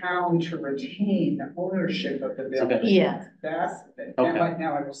the town to retain ownership of the building. Okay. Yeah.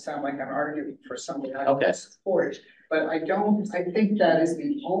 Now I will sound like I'm arguing for something I don't support, but I think that is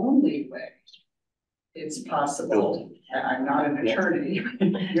the only way it's possible. I'm not an attorney.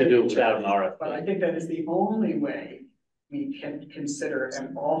 To do it without an RFP. But I think that is the only way we can consider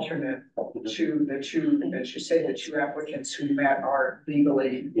an alternate to the two, as you say, the two applicants who met our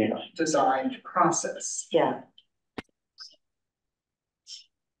legally designed process. Yeah.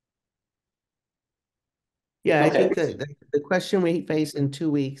 yeah, I think the question we face in 2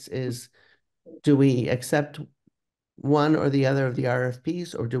 weeks is, do we accept one or the other of the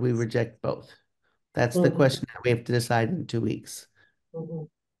RFPs, or do we reject both? That's the Mhm. question that we have to decide in 2 weeks. Mhm.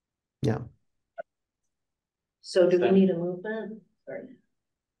 Yeah. So do we need a movement? Sorry.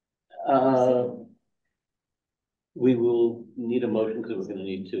 We will need a motion because we're gonna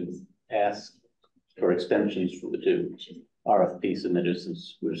need to ask for extensions for the two RFP submitters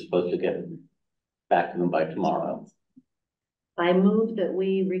since we're supposed to get back to them by tomorrow. I move that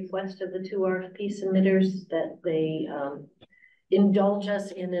we request of the two RFP submitters that they indulge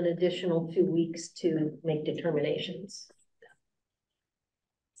us in an additional 2 weeks to make determinations.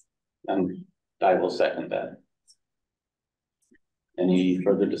 And I will second that. Any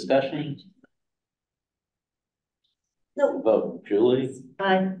further discussion? No. Vote. Julie,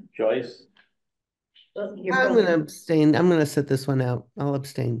 Aye. Joyce, You're I'm both- gonna abstain. I'm gonna sit this one out. I'll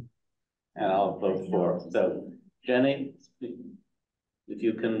abstain. and I'll vote for. So Jenny, if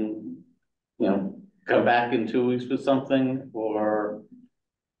you can, come back in 2 weeks with something, or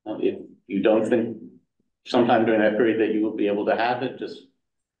if you don't think sometime during that period that you will be able to have it, just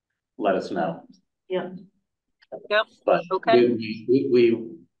let us know. Yeah. Yep. But Okay.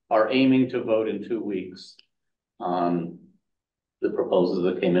 we are aiming to vote in 2 weeks on the proposals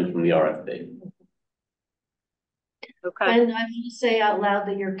that came in from the RFP. Okay. And I want to say out loud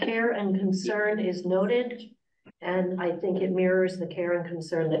that your care and concern is noted. And I think it mirrors the care and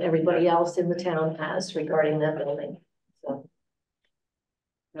concern that everybody else in the town has regarding that building. So.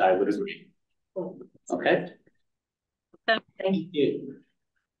 I would agree. Okay? Thank you.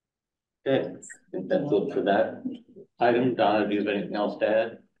 Okay, I think that's it for that item. Donna, do you have anything else to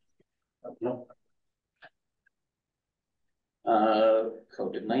add? No.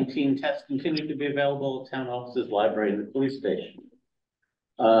 COVID-19 tests continue to be available at town offices, library, and the police station.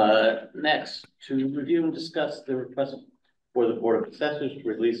 Next, to review and discuss the request for the Board of Assessors to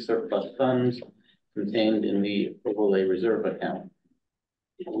release surplus funds contained in the overlay reserve account.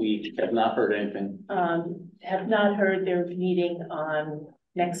 We have not heard anything. Have not heard. They're meeting on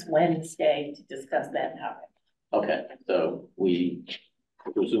next Wednesday to discuss that topic. Okay, so we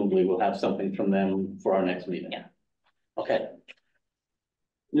presumably will have something from them for our next meeting. Yeah. Okay.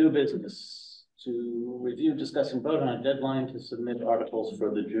 New business, to review, discuss, and vote on a deadline to submit articles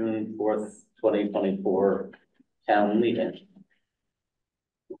for the June 4th, 2024 town meeting.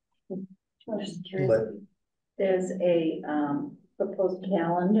 Just curious, there's a proposed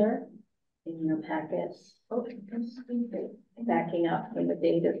calendar in your packet. Backing up from the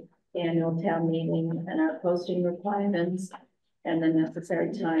date of annual town meeting and our posting requirements and the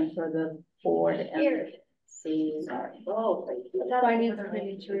necessary time for the board and see. Finance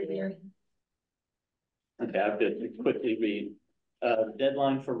committee to review. Okay, I'll just quickly read.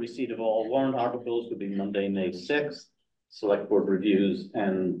 Deadline for receipt of all warrant articles would be Monday, May 6th. Select board reviews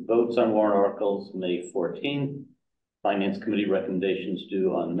and votes on warrant articles, May 14th. Finance committee recommendations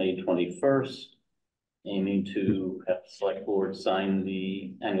due on May 21st. Aiming to have the select board sign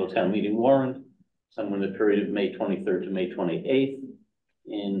the annual town meeting warrant somewhere in the period of May 23rd to May 28th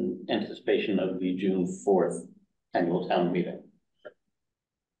in anticipation of the June 4th annual town meeting.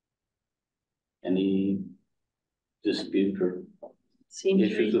 Any dispute or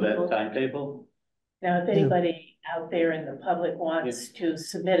issues with that timetable? Now, if anybody out there in the public wants to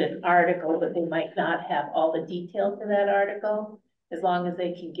submit an article, but they might not have all the detail for that article, as long as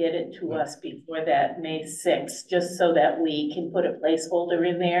they can get it to us before that May 6th, just so that we can put a placeholder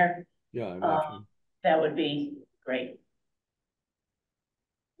in there. Yeah, I imagine. That would be great.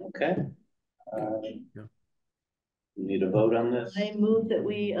 Okay. Yeah. Need a vote on this? I move that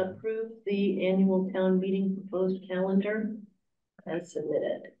we approve the annual town meeting proposed calendar as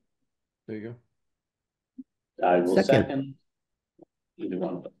submitted. There you I will Second. second. Either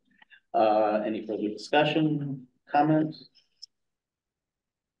one of them. Any further discussion, comments?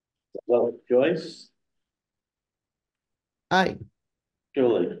 Well, Joyce, Aye.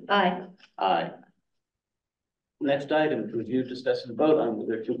 Julie, Aye. aye. Next item, to review, discuss, and vote on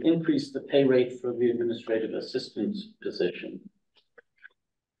whether to increase the pay rate for the administrative assistant's position.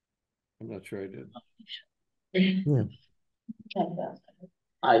 I'm not sure I did.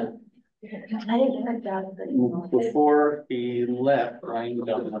 I, I didn't heard that. before he left, Brian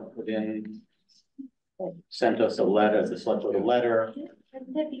sent us a letter, the select board a letter. I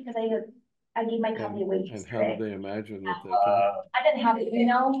did because I gave my copy away. And how do they imagine that they can? I didn't have the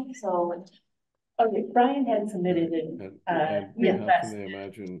email, so. Okay, Brian had submitted it. And how request can they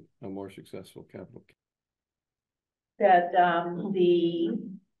imagine a more successful capital? that the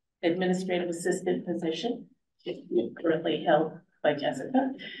administrative assistant position, currently held by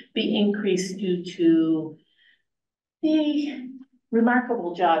Jessica, be increased due to the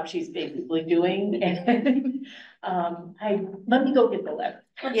remarkable job she's basically doing and Let me go get the letter.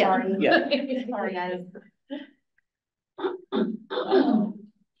 I'm Yeah. sorry. Yeah. Sorry, guys.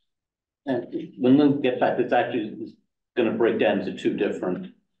 And when we get back, it's actually gonna break down into two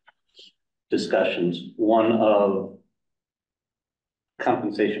different discussions. One of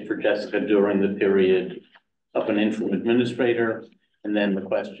compensation for Jessica during the period of an interim administrator, and then the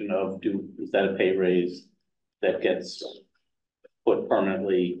question of is that a pay raise that gets put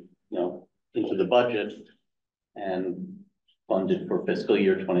permanently, into the budget and funded for fiscal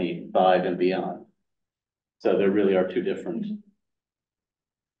year 25 and beyond. So there really are two different,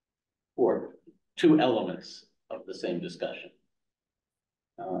 or two elements of the same discussion.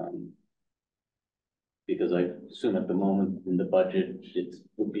 Because I assume at the moment in the budget, it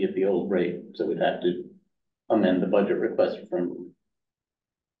would be at the old rate, so we'd have to amend the budget request from.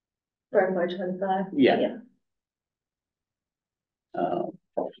 For March 25. Yeah.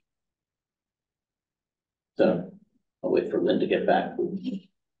 So I'll wait for Lynn to get back with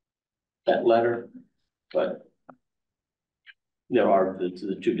that letter, but there are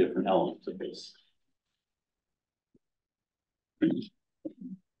the two different elements of this.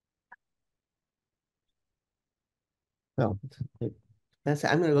 Oh,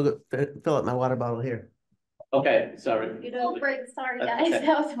 I'm gonna go fill up my water bottle here. Okay, sorry. You don't break, sorry That's guys, okay.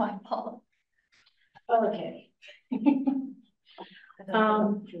 that was my fault. Okay.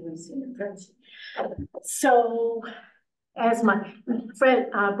 So as my friend,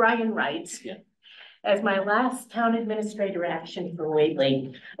 Brian writes. Yeah. As my last town administrator action for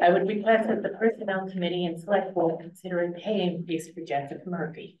Whately, I would request that the Personnel Committee and Select Board consider a pay increase for Jessica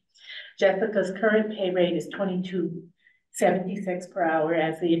Murphy. Jessica's current pay rate is $22.76 per hour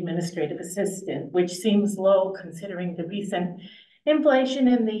as the administrative assistant, which seems low considering the recent inflation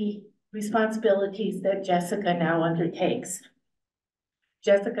and the responsibilities that Jessica now undertakes.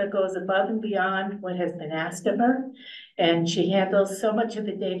 Jessica goes above and beyond what has been asked of her, and she handles so much of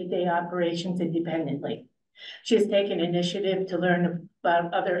the day-to-day operations independently. She has taken initiative to learn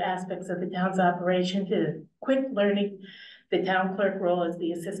about other aspects of the town's operation, to quit learning the town clerk role as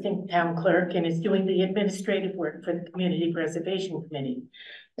the assistant town clerk, and is doing the administrative work for the Community Preservation Committee.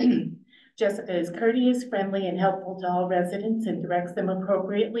 Jessica is courteous, friendly, and helpful to all residents and directs them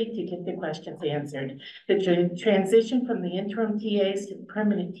appropriately to get their questions answered. The transition from the interim TAs to the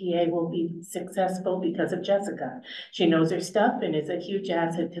permanent TA will be successful because of Jessica. She knows her stuff and is a huge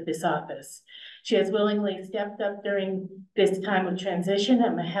asset to this office. She has willingly stepped up during this time of transition.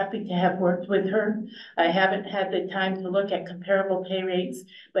 I'm happy to have worked with her. I haven't had the time to look at comparable pay rates,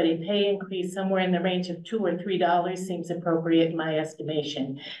 but a pay increase somewhere in the range of $2 or $3 seems appropriate in my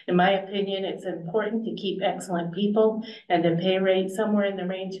estimation. In my opinion, it's important to keep excellent people, and the pay rate somewhere in the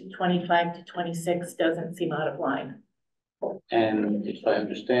range of 25 to 26 doesn't seem out of line. And if I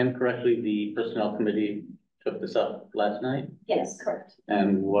understand correctly, the Personnel Committee took this up last night? Yes, correct.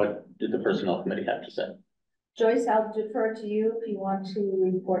 And what did the Personnel Committee have to say? Joyce, I'll defer to you if you want to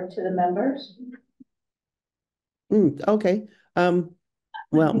report to the members. Okay,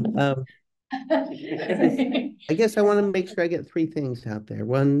 well, I guess I want to make sure I get three things out there.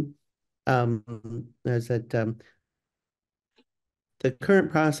 One, is that the current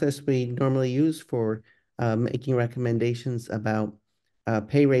process we normally use for making recommendations about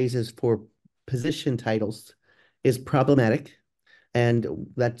pay raises for position titles is problematic. And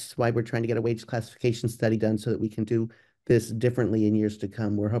that's why we're trying to get a wage classification study done so that we can do this differently in years to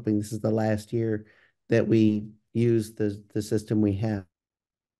come. We're hoping this is the last year that we use the system we have.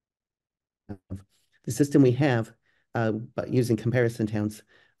 The system we have, but using comparison towns,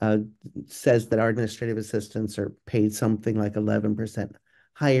 says that our administrative assistants are paid something like 11%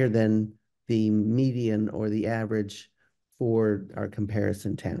 higher than the median or the average for our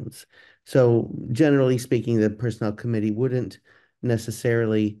comparison towns. So generally speaking, the Personnel Committee wouldn't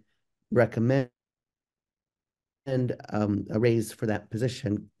necessarily recommend a raise for that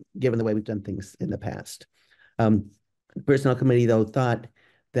position, given the way we've done things in the past. Personnel Committee, though, thought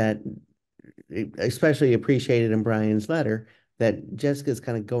that, especially appreciated in Brian's letter, that Jessica's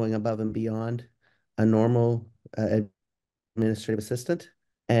kind of going above and beyond a normal administrative assistant,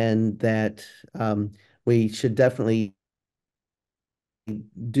 and that we should definitely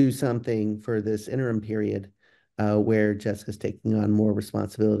do something for this interim period where Jessica's taking on more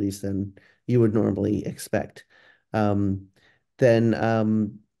responsibilities than you would normally expect. Then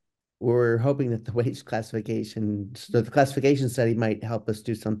we're hoping that the wage classification, so the classification study might help us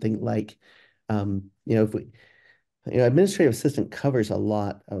do something like, if we, administrative assistant covers a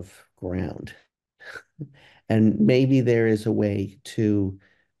lot of ground. And maybe there is a way to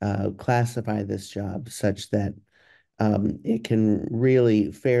classify this job such that it can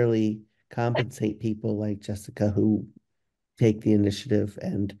really fairly compensate people like Jessica who take the initiative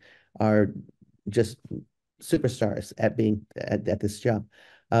and are just superstars at being at this job.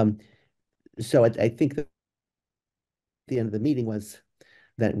 So I think that the end of the meeting was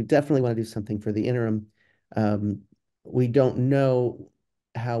that we definitely want to do something for the interim. We don't know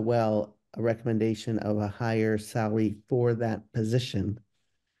how well a recommendation of a higher salary for that position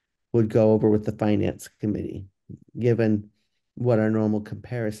would go over with the finance committee, given what our normal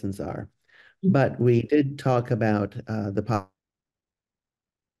comparisons are. But we did talk about the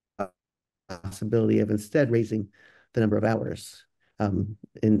possibility of instead raising the number of hours,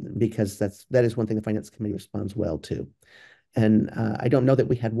 because that is one thing the finance committee responds well to. And I don't know that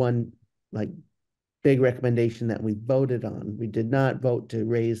we had one like big recommendation that we voted on. We did not vote to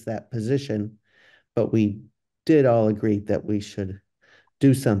raise that position, but we did all agree that we should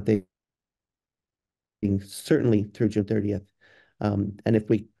do something certainly through June 30th. And if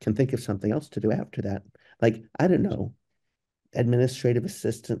we can think of something else to do after that, like, I don't know, administrative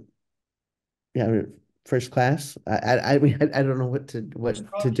assistant, first class. I mean, I don't know what to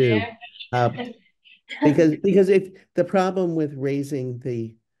do. Because if the problem with raising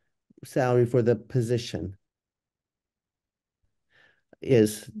the salary for the position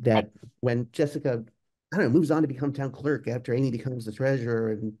is that when Jessica, I don't know, moves on to become town clerk after Amy becomes the treasurer,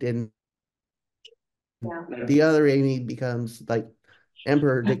 and then the other Amy becomes like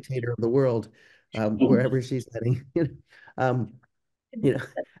emperor dictator of the world, wherever she's heading. You know,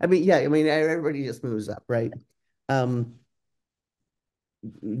 I mean, yeah, I mean, everybody just moves up, right? Then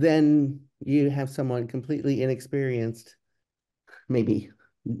you have someone completely inexperienced, maybe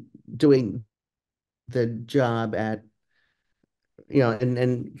doing the job at,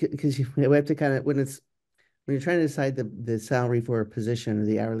 and because we have to kind of, when you're trying to decide the salary for a position or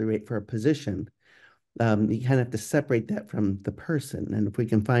the hourly rate for a position, you kind of have to separate that from the person. And if we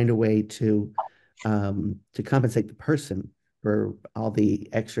can find a way to compensate the person for all the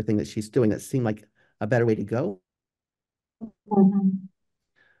extra thing that she's doing, that seemed like a better way to go.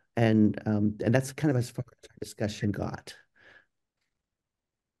 And that's kind of as far as our discussion got.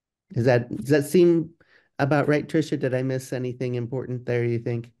 Does that seem about right, Tricia? Did I miss anything important there, you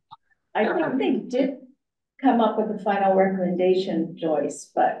think? I think they did come up with a final recommendation,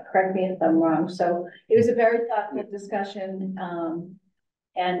 Joyce, but correct me if I'm wrong. So it was a very thoughtful discussion.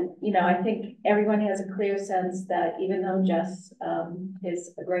 And, I think everyone has a clear sense that even though Jess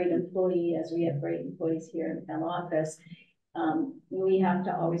is a great employee, as we have great employees here in the town office, we have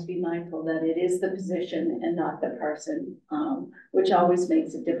to always be mindful that it is the position and not the person, which always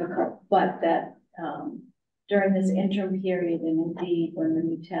makes it difficult. But that during this interim period, and indeed when the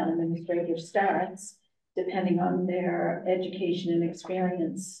new town administrator starts, depending on their education and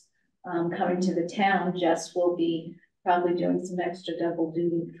experience coming to the town, Jess will be probably doing some extra double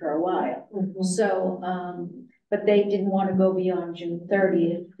duty for a while. So, but they didn't want to go beyond June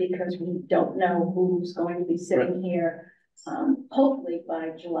 30th because we don't know who's going to be sitting here, hopefully by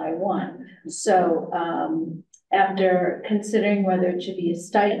July 1. So, after considering whether it should be a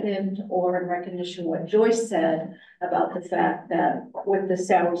stipend or in recognition of what Joyce said about the fact that with the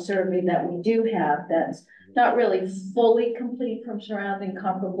salary survey that we do have, that's not really fully complete from surrounding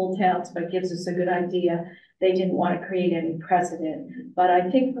comparable towns, but gives us a good idea. They didn't want to create any precedent, but I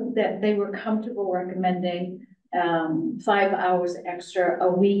think that they were comfortable recommending 5 hours extra a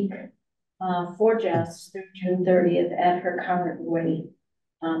week for Jess through June 30th at her current rate,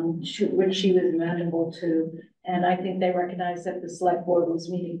 which she was amenable to. And I think they recognized that the select board was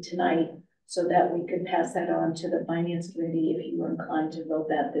meeting tonight so that we could pass that on to the finance committee if you were inclined to vote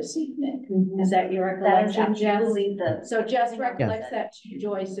that this evening. Is that your recollection, Jess? So Jess recollects that to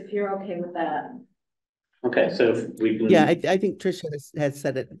Joyce, if you're okay with that. Okay, so if we can. Yeah, I think Tricia has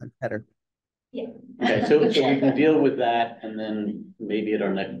said it better. Yeah. Okay, so we can deal with that, and then maybe at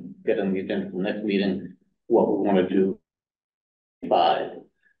our get on the agenda for the next meeting, what we want to do by,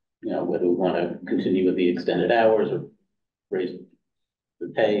 whether we want to continue with the extended hours or raise the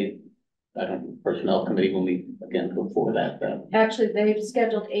pay. I don't, personnel committee will meet again before that, though. Actually, they've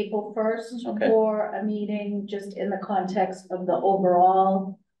scheduled April 1st for a meeting just in the context of the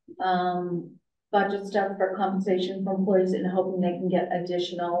overall budget stuff for compensation for employees, and hoping they can get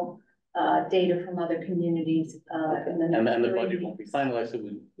additional data from other communities. And the budget won't be finalized, so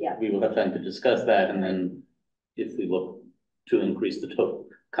we will have time to discuss that, and then if we look to increase the total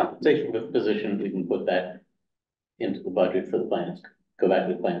compensation for the position, we can put that into the budget for the finance, go back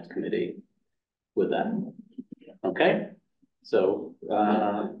to the finance committee with that. Okay, so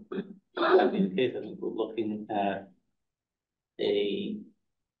in case I think we're looking at a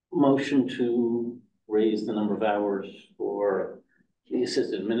motion to raise the number of hours for the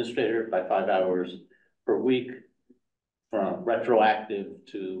assistant administrator by 5 hours per week from retroactive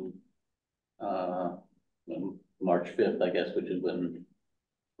to March 5th, I guess, which is when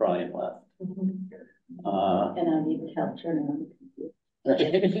Brian left. And I need help turning on the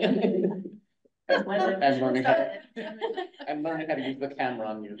computer. I'm learning how to use the camera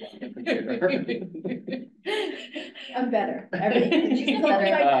on your computer. I'm better. She's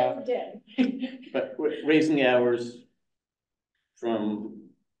better. But we're raising the hours from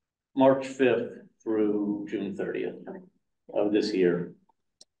March 5th through June 30th of this year.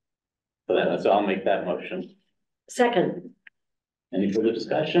 So I'll make that motion. Second. Any further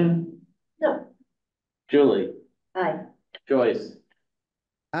discussion? No. Julie? Aye. Joyce?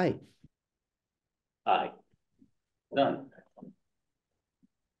 Aye. Aye. Done.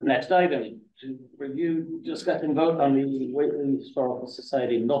 Next item, to review, discuss and vote on the Whately Historical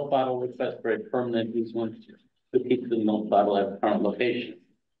Society milk bottle request for a permanent easement to keep the milk bottle at the current location.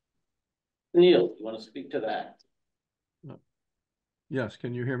 Neil, do you want to speak to that? Yes,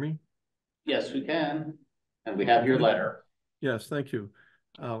 can you hear me? Yes, we can. And we have your letter. Yes, thank you.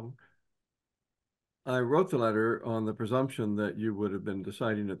 I wrote the letter on the presumption that you would have been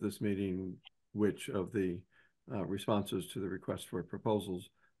deciding at this meeting which of the responses to the request for proposals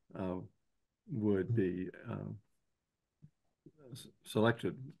would be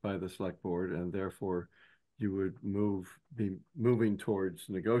selected by the select board, and therefore you would be moving towards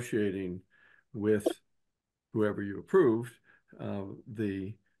negotiating with whoever you approved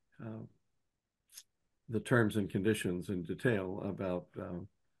the terms and conditions in detail about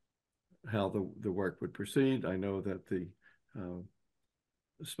how the work would proceed. I know that the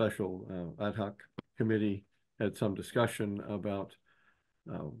special ad hoc committee had some discussion about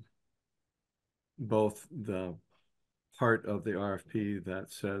both the part of the RFP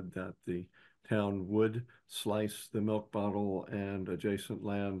that said that the town would slice the milk bottle and adjacent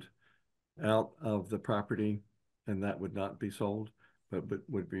land out of the property, and that would not be sold, but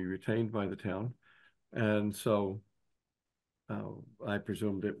would be retained by the town. And so I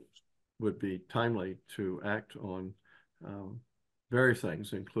presumed it would be timely to act on various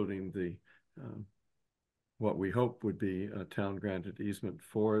things, including the what we hope would be a town granted easement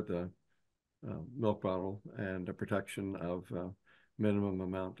for the milk bottle and a protection of minimum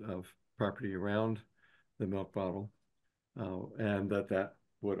amount of property around the milk bottle, and that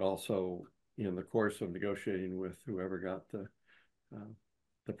would also, in the course of negotiating with whoever got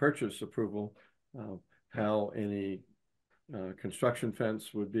the purchase approval, how any construction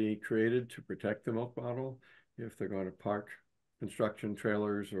fence would be created to protect the milk bottle if they're going to park construction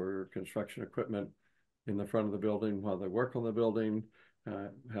trailers or construction equipment in the front of the building while they work on the building.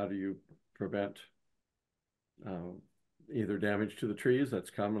 How do you prevent either damage to the trees? That's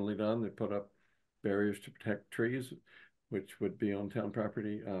commonly done. They put up barriers to protect trees, which would be on town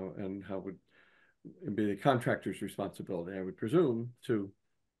property, and how would it be the contractor's responsibility, I would presume, to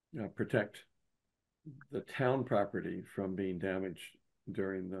protect the town property from being damaged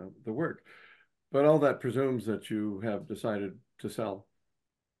during the work. But all that presumes that you have decided to sell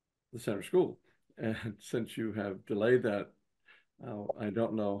the center school. And since you have delayed that, I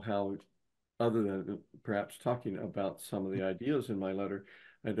don't know how, other than perhaps talking about some of the ideas in my letter,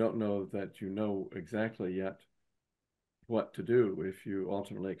 I don't know that you know exactly yet what to do if you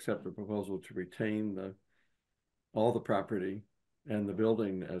ultimately accept the proposal to retain all the property and the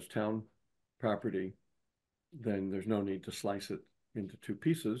building as town property. Then there's no need to slice it into two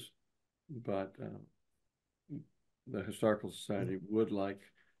pieces, but the Historical Society would like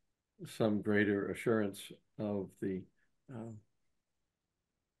some greater assurance of the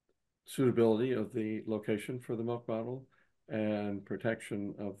suitability of the location for the milk bottle and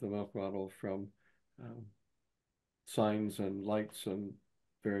protection of the milk bottle from signs and lights and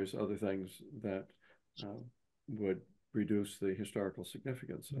various other things that would reduce the historical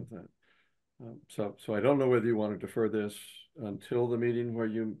significance of that. So I don't know whether you want to defer this until the meeting where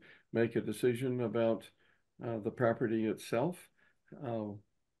you make a decision about the property itself, or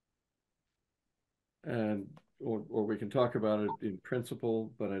we can talk about it in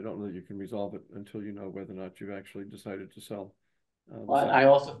principle, but I don't know that you can resolve it until you know whether or not you've actually decided to sell. I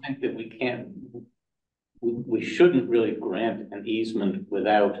also think that we shouldn't really grant an easement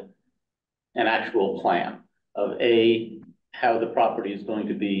without an actual plan of how the property is going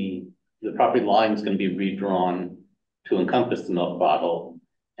to be, the property line is going to be redrawn to encompass the milk bottle,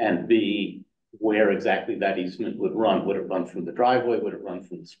 and B, where exactly that easement would run. Would it run from the driveway? Would it run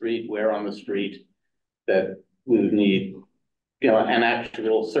from the street? Where on the street? That we would need, an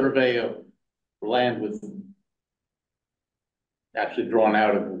actual survey of land with actually drawn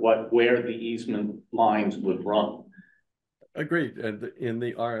out of where the easement lines would run. Agreed. And in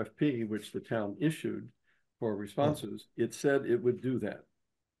the RFP, which the town issued for responses, it said it would do that.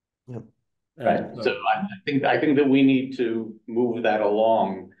 Yep. Right, And so I think that we need to move that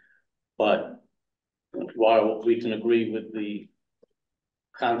along, but while we can agree with the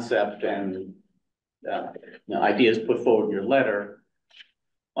concept and ideas put forward in your letter,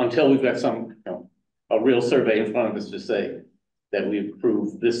 until we've got some, a real survey in front of us to say that we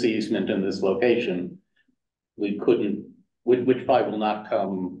approve this easement in this location, we couldn't, which probably will not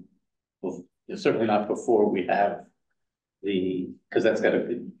come, certainly not before we have because that's got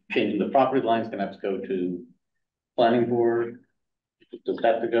to, changing the property lines, gonna have to go to planning board. Does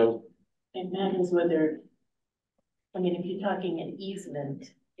that have to go? And that is whether, I mean, if you're talking an easement,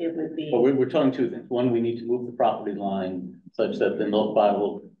 it would be. Well, we're talking two things. One, we need to move the property line such that the milk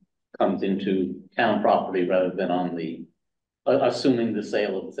bottle comes into town property rather than on the, assuming the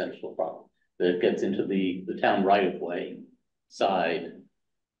sale of the central property, that it gets into the town right of way side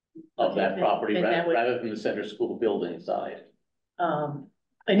of that property rather than the center school building side.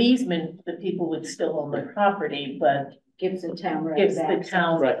 An easement, the people would still own the property, but Gives the town right. gives of the access.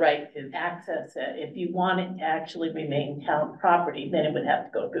 town the Right. right to access it. If you want it to actually remain town property, then it would have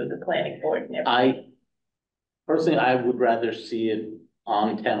to go through the planning board and everything. Personally, I would rather see it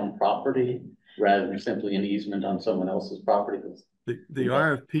on town property rather than simply an easement on someone else's property. the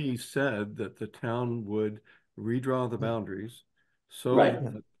RFP said that the town would redraw the boundaries so Right.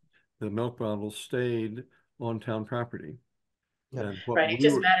 that the milk bottle stayed on town property. Yeah. And what Right, it we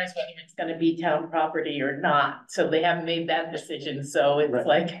just were- matters whether it's gonna be town property or not, so they haven't made that decision, so it's Right.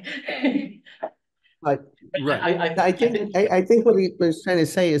 like. But Right. I think what he was trying to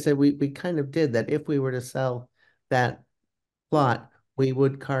say is that we kind of did that. If we were to sell that plot, we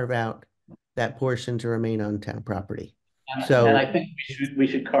would carve out that portion to remain on town property. So- And I think we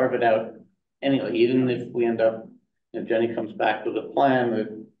should carve it out anyway, even if we end up, if Jenny comes back with a plan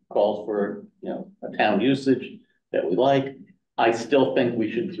that calls for, a town usage that we like, I still think we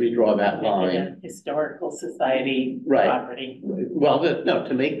should redraw that line. Historical society Right. property. Well, no,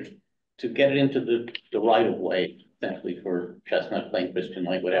 to get it into the right of way, essentially for Chestnut Plain, Christian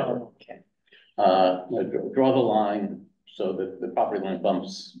Lake, whatever. Oh, okay. Draw the line so that the property line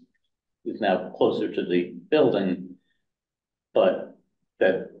bumps is now closer to the building, but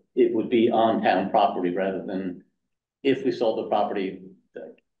that it would be on town property rather than if we sold the property.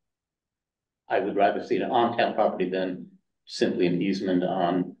 I would rather see it on town property than simply an easement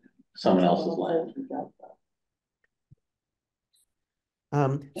on someone else's land.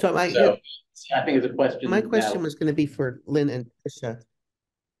 So I think it's a question. my question now. was going to be for Lynn and Tricia.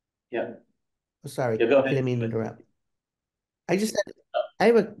 Yeah. Oh, sorry, Yeah, go I ahead. didn't mean to interrupt. I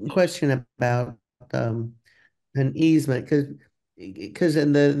have a question about an easement because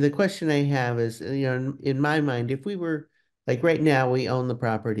and the question I have is, in my mind, if we were like right now, we own the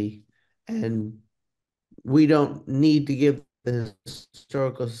property and we don't need to give the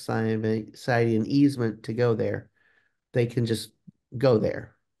historical society an easement to go there. They can just go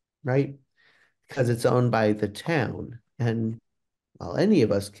there, right? Because it's owned by the town and well, any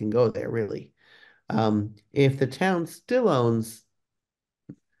of us can go there really. If the town still owns,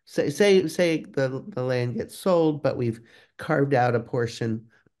 say the land gets sold, but we've carved out a portion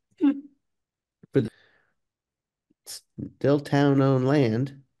for the still town-owned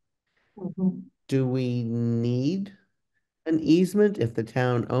land, do we need an easement if the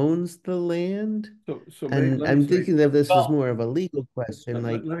town owns the land? So And let me I'm say- thinking that this is Well, more of a legal question,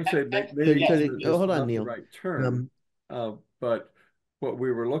 like, Let me say, could maybe it- easement oh, is hold on, not the Neil. right term, but what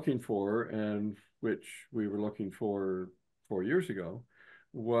we were looking for and which we were looking for 4 years ago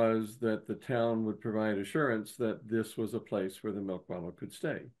was that the town would provide assurance that this was a place where the milk bottle could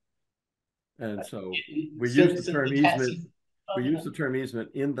stay. And so we use the term easement. We use the term easement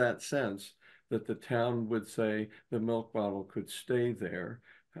in that sense that the town would say the milk bottle could stay there.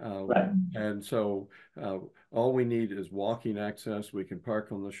 Right. And so all we need is walking access. We can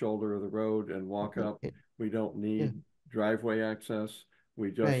park on the shoulder of the road and walk up. We don't need driveway access.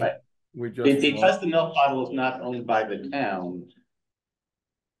 We just Right. Because the milk bottle is not owned by the town,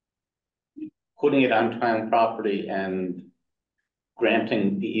 putting it on town property and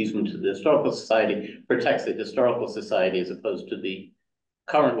granting the easement to the historical society protects the historical society as opposed to the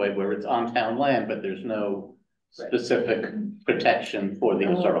current way where it's on town land, but there's no specific protection for the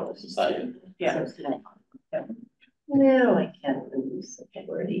historical society. Yeah. No, I can't lose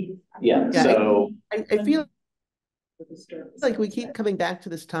authority. Yeah, Yeah, so I feel like we keep coming back to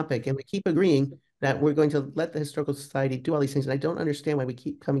this topic and we keep agreeing that we're going to let the historical society do all these things, and I don't understand why we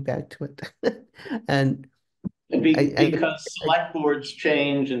keep coming back to it. And because select boards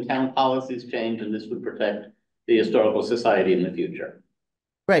change and town policies change, and this would protect the Historical Society in the future.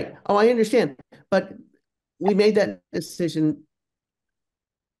 Right. Oh, I understand. But we made that decision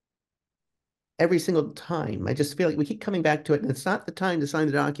every single time. I just feel like we keep coming back to it, and it's not the time to sign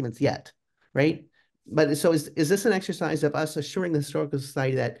the documents yet, right? But so is this an exercise of us assuring the Historical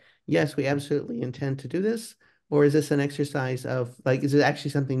Society that, yes, we absolutely intend to do this? Or is this an exercise of, like, is it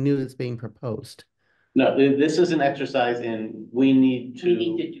actually something new that's being proposed? No, this is an exercise in, we need to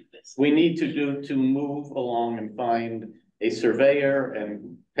do this. we need to move along and find a surveyor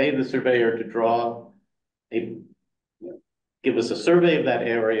and pay the surveyor to draw give us a survey of that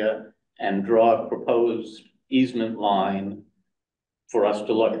area and draw a proposed easement line for us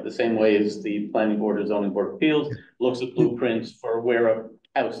to look at, the same way as the planning board or zoning board of appeals looks at blueprints for where a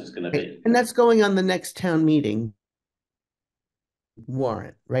house is gonna be. And that's going on the next town meeting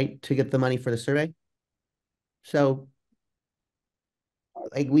warrant, right? To get the money for the survey. So,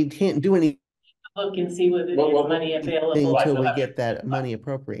 like, we can't do anything Look and see whether Well, there's money available. until we get that money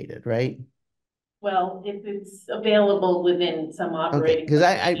appropriated, right? Well, if it's available within some Okay, operating. because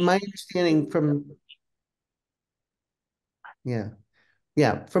my understanding from, yeah,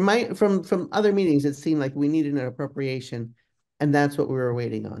 from other meetings, it seemed like we needed an appropriation, and that's what we were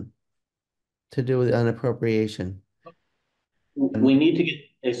waiting on to do an appropriation We need to get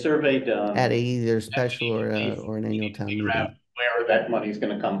a survey done. at either special or an annual town Figure out meeting. where that money is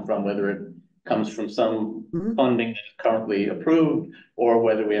gonna come from, whether it comes from some Mhm. funding that is currently approved, or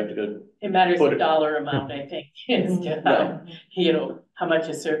whether we have to go. It matters Put the it- dollar amount, I think, as to how, you know, how much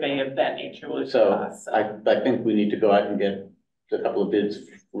a survey of that nature would So cost. I think we need to go out and get a couple of bids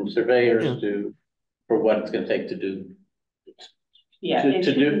from surveyors Yeah. for what it's gonna take to do. Yeah, to- it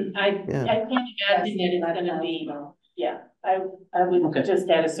to do- shouldn't, I Yeah. can't imagine that it's gonna be, yeah, I would Okay. just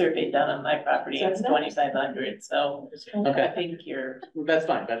had a survey done on my property, it's 2,500, so I Okay, think you're. that's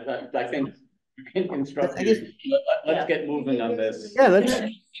fine, I think we can instruct I guess- you, let's Yeah. get moving on this. Yeah, let's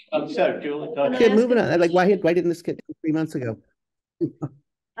I'm sorry, Julie. Can I get ask moving a on. Like, why didn't this get done 3 months ago?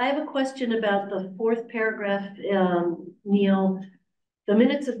 I have a question about the fourth paragraph, Neil. The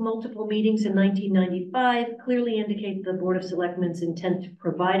minutes of multiple meetings in 1995 clearly indicate the Board of Selectmen's intent to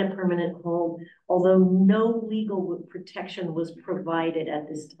provide a permanent home, although no legal protection was provided at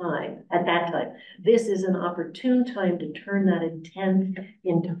that time. This is an opportune time to turn that intent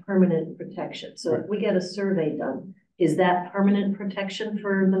into permanent protection. So if we get a survey done, is that permanent protection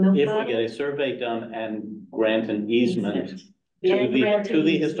for the milk If we bottle? get a survey done and grant an easement And grant to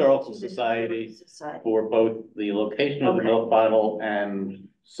the an Historical easement to the Society Historical Society. for both the location of the Okay. milk bottle and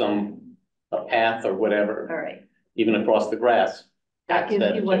a path or All whatever, right, even across the grass. that gives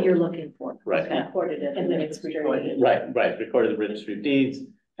access you what to it. you're looking for. Right. Okay. Recorded it. And then it's recorded. Right, recorded the registry of deeds,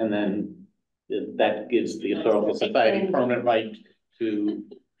 and then that gives the Historical Society permanent right to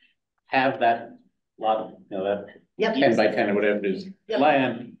have that lot, that Yep. 10 by 10 or whatever it is, Yep.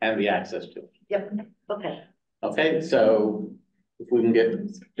 land and the access to it. Yep, okay. Okay, so if we can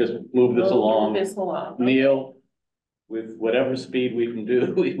just move this We'll along, move this along. Neil, with whatever speed we can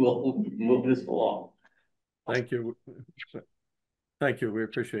do, we will move this along. Thank you. Thank you, we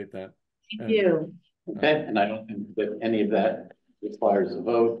appreciate that. Thank you. Okay, and I don't think that any of that requires a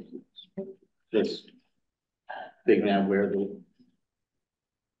vote. Just figuring out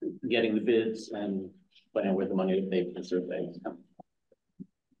getting the bids and finding out where the money to pay for the surveys.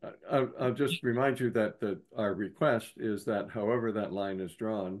 I'll just remind you that our request is that however that line is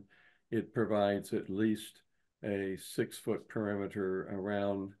drawn, it provides at least a 6-foot perimeter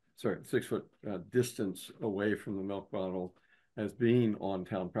around, 6-foot distance away from the milk bottle as being on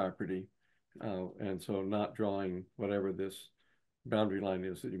town property. And so not drawing whatever this boundary line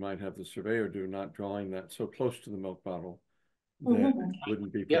is that you might have the surveyor do, not drawing that so close to the milk bottle that it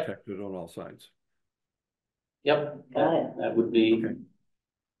wouldn't be Yep. protected on all sides. Yep, Got it. that would be Okay.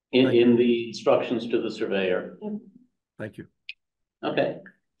 in the instructions to the surveyor. Thank you. Okay.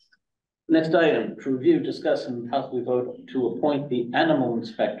 Next item, to review, discuss, and possibly vote to appoint the animal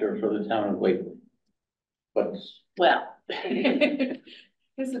inspector for the town of Whately. Well,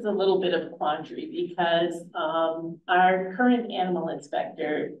 this is a little bit of a quandary because our current animal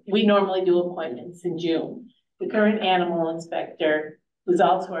inspector, we normally do appointments in June. The current animal inspector, who's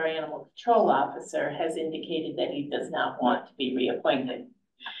also our animal control officer, has indicated that he does not want to be reappointed.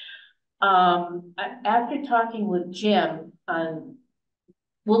 After talking with Jim on,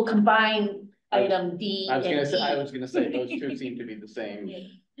 we'll combine item D I and E. was gonna say, those two seem to be the same.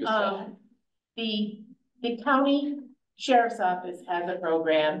 The county sheriff's office has a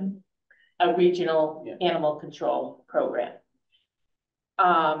program, a regional animal control program.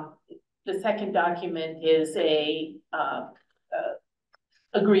 The second document is a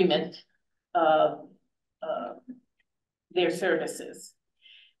agreement their services.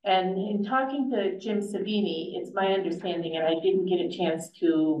 And in talking to Jim Savini, it's my understanding, and I didn't get a chance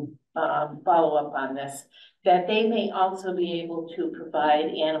to follow up on this, that they may also be able to provide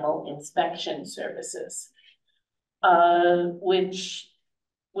animal inspection services, which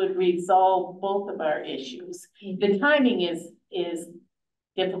would resolve both of our issues. The timing is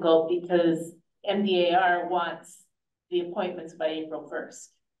difficult because MDAR wants the appointments by April 1st.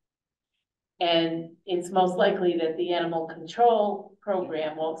 And it's most likely that the animal control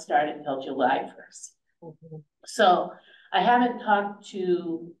program won't start until July 1st. Mm-hmm. So I haven't talked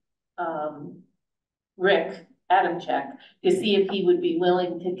to Rick Adamczyk to see if he would be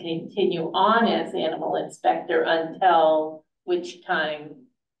willing to continue on as animal inspector until which time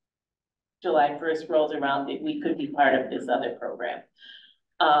July 1st rolls around, that we could be part of this other program,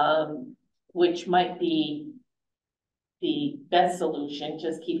 which might be the best solution.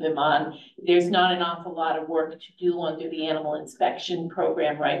 Just keep him on. There's not an awful lot of work to do under the animal inspection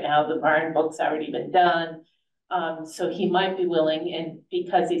program right now. The barn book's already been done. So he might be willing, and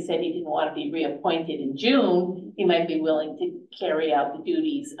because he said he didn't want to be reappointed in June, he might be willing to carry out the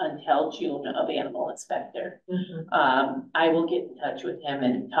duties until June of animal inspector. Mm-hmm. I will get in touch with him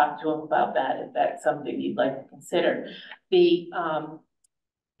and talk to him about that if that's something you'd like to consider.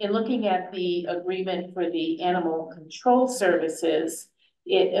 In looking at the agreement for the animal control services,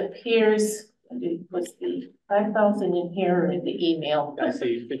 it appears, was the 5,000 in here or in the email? I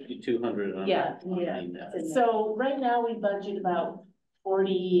see 5,200. Yeah. So right now we budget about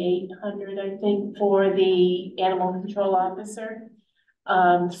 4,800, I think, for the animal control officer.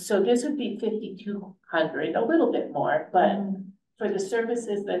 So this would be 5,200, a little bit more, but for the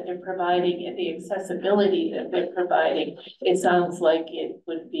services that they're providing and the accessibility that they're providing, it sounds like it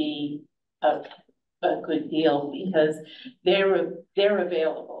would be a good deal because they're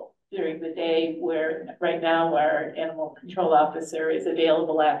available during the day, where right now our animal control officer is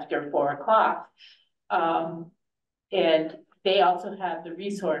available after 4 o'clock. And they also have the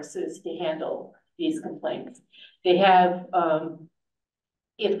resources to handle these complaints. They have,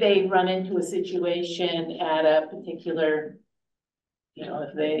 if they run into a situation at a particular, you know,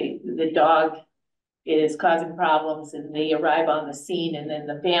 if the dog is causing problems and they arrive on the scene and then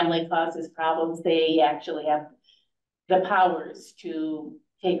the family causes problems, they actually have the powers to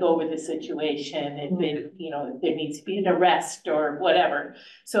take over the situation if it, you know, if there needs to be an arrest or whatever.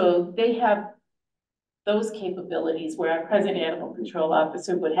 So they have those capabilities where our present animal control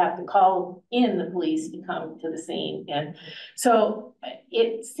officer would have to call in the police to come to the scene. And so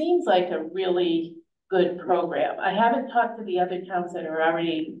it seems like a really good program. I haven't talked to the other towns that are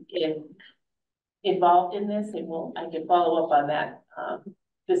already involved in this, and I can follow up on that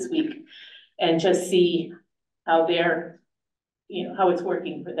this week and just see how they're, you know, how it's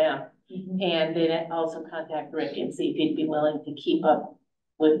working for them. And then also contact Rick and see if he'd be willing to keep up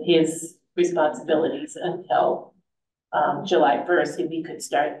with his responsibilities until July 1st, and we could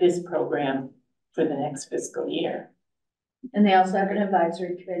start this program for the next fiscal year. And they also have an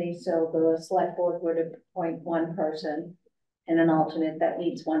advisory committee, so the select board would appoint one person and an alternate that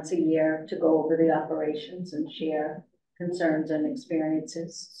meets once a year to go over the operations and share concerns and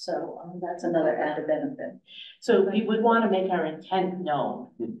experiences. So that's another added benefit. So we would want to make our intent known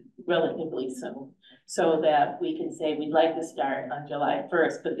relatively soon, so that we can say we'd like to start on July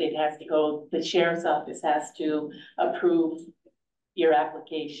 1st, but it has to go, the sheriff's office has to approve your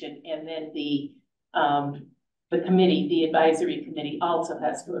application, and then the committee, the advisory committee, also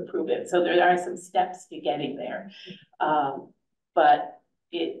has to approve it. So there are some steps to getting there. But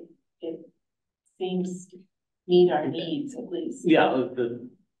it seems to meet our needs at least. Yeah,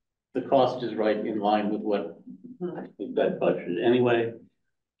 the cost is right in line with what we've got budgeted anyway.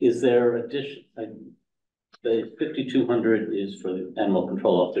 Is there addition? The 5,200 is for the animal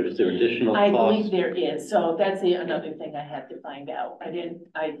control officer. Is there additional cost? I believe there is. So that's another thing I had to find out.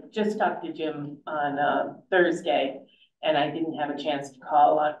 I just talked to Jim on Thursday, and I didn't have a chance to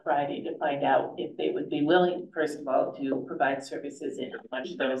call on Friday to find out if they would be willing, first of all, to provide services and how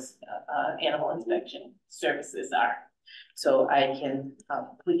much those animal inspection services are. So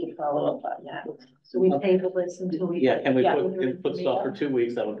we can follow up on that. So we table this until we. Yeah, can we Yeah. put stuff for 2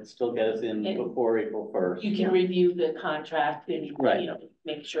 weeks that would still get us in before April 1st? You can review the contract and, Right. you know,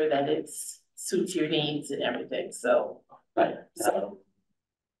 make sure that it suits your needs and everything, so. Right. So.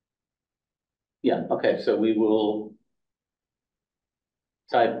 Yeah, okay, so we will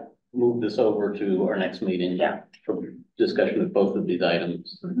move this over to our next meeting. Yeah. For discussion of both of these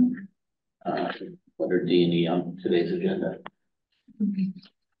items. What are D&E on today's agenda?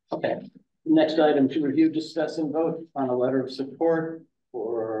 Okay, next item to review, discuss, and vote on a letter of support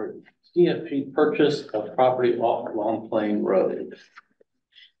for CFP purchase of property off Long Plain Road.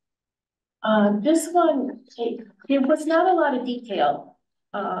 This one, there was not a lot of detail,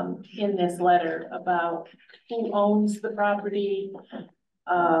 in this letter about who owns the property.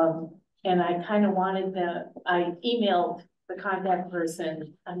 And I kind of wanted I emailed the contact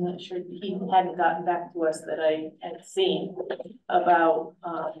person. I'm not sure, he hadn't gotten back to us that I had seen about,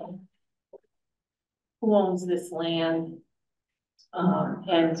 who owns this land.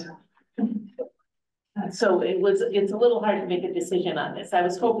 And so it's a little hard to make a decision on this. I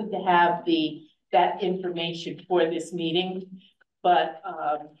was hoping to have that information for this meeting, but,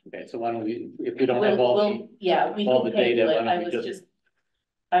 Okay, so why don't we, if we don't have all we all can the data, table it. why don't we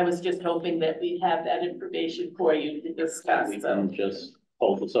I was just hoping that we'd have that information for you to discuss. we can just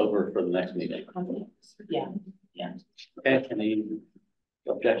hold this over for the next meeting. Yeah. Okay, any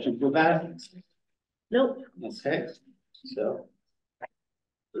objections with that? Nope. Okay, so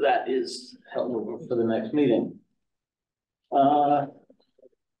that is held over for the next meeting.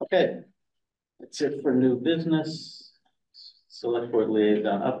 Okay, that's it for new business. Select board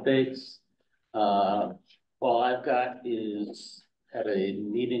liaison updates. All I've got is had a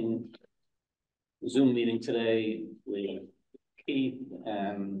meeting, Zoom meeting today with Keith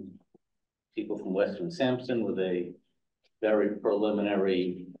and people from Western Sampson with a very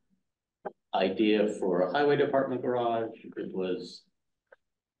preliminary idea for a highway department garage. It was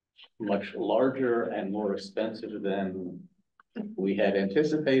much larger and more expensive than we had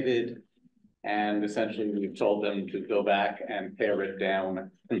anticipated. And essentially we've told them to go back and pare it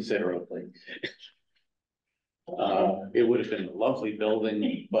down considerably. It would have been a lovely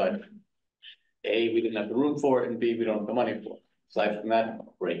building, but A, we didn't have the room for it, and B, we don't have the money for it. Aside from that,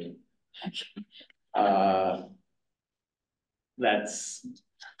 great. That's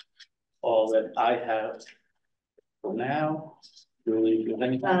all that I have for now. Really,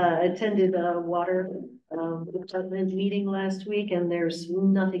 Attended a water department meeting last week, and there's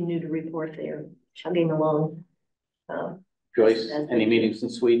nothing new to report there, chugging along. Joyce, any meetings in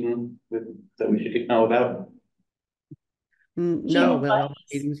Sweden that we should know about? No, well, all the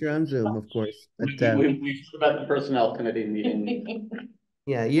meetings are on Zoom, of course. But, We've heard about the personnel committee meeting.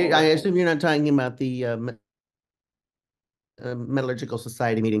 yeah, I assume you're not talking about the Metallurgical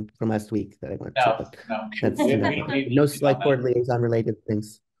Society meeting from last week that I went to. But that's no select board liaison related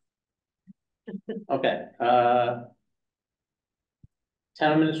things. Okay. Town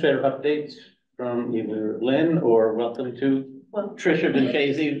administrator updates from either Lynn or welcome to Trisha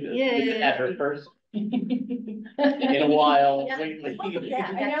Vincasi at her first. In a while. Yeah. I know,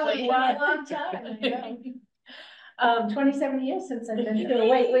 it's been a long time. 27 years since I've been to a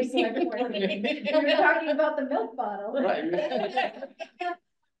wait, select board meeting. We were talking about the milk bottle. Right.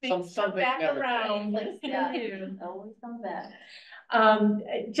 Something back never around. Yeah, always come back.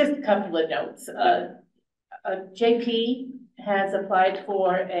 Just a couple of notes. JP has applied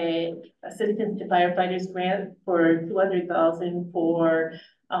for a assistance to firefighters grant for $200,000 for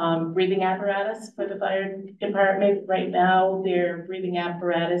breathing apparatus for the fire department. Right now, their breathing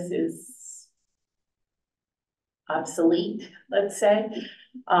apparatus is obsolete, let's say.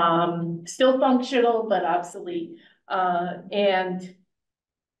 Still functional, but obsolete. And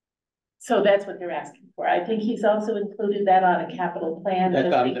so that's what they're asking for. I think he's also included that on a capital plan. This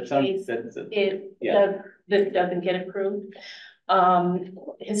doesn't get approved.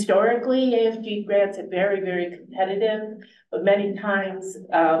 Historically, AFG grants are very, very competitive, but many times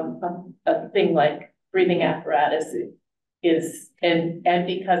a thing like breathing apparatus is, and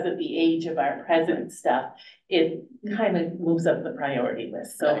because of the age of our present stuff, it kind of moves up the priority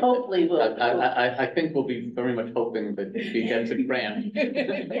list. So hopefully I think we'll be very much hoping that she gets a grant.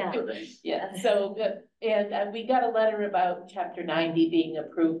 Yeah. So and we got a letter about Chapter 90 being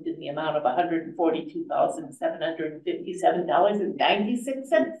approved in the amount of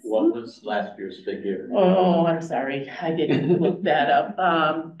 $142,757.96. What was last year's figure? Oh, I'm sorry, I didn't look that up.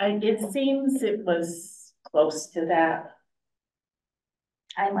 It seems it was close to that.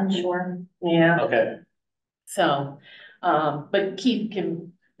 I'm unsure. Yeah. Okay. So, but Keith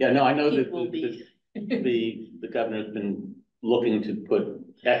can. Yeah, no, I know that the governor's been looking to put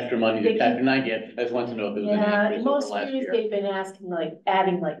extra money to Chapter 90. I just want to know if there was an increase over last year. Most years they've been asking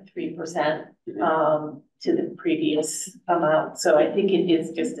adding 3% to the previous amount. So I think it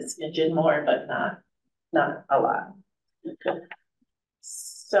is just a smidgen more, but not a lot. Okay.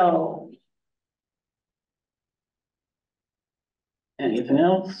 So. Anything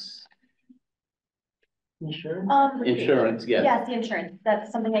else? Insurance, yes. Yes, the insurance.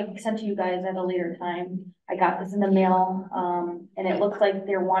 That's something I sent to you guys at a later time. I got this in the mail, and it looks like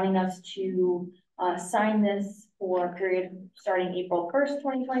they're wanting us to sign this for a period starting April 1st,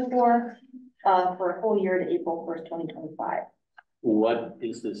 2024, for a full year to April 1st, 2025. What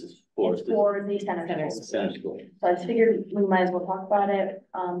is this for? It's for the center The school. center school. So I just figured we might as well talk about it,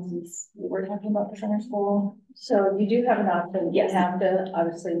 since we were talking about the center school. So you do have an option, you Yes. have to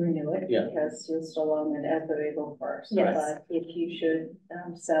obviously renew it. Yeah. Because you're still on it as of April 1st. Yes. But if you should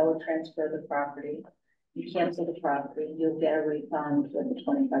sell or transfer the property, you cancel the property, you'll get a refund with a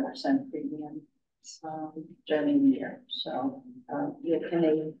 25% premium during the year. So you'll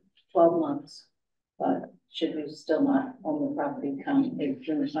pay 12 months, but should you still not own the property come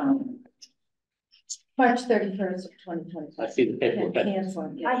June March 31st of 2025. I see the paperwork.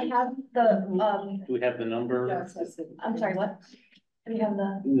 Cancel. I have the, Do we have the number? I'm sorry, what? Do we have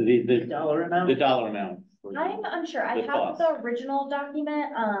the? The Dollar amount? The dollar amount. for the- I'm unsure. I the have cost. the original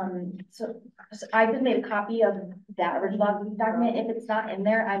document, so I just made a copy of that original document. If it's not in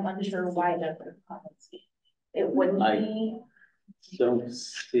there, I'm unsure why it wouldn't I- be. Don't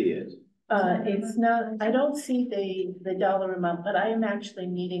see it. It's not, I don't see the dollar amount, but I am actually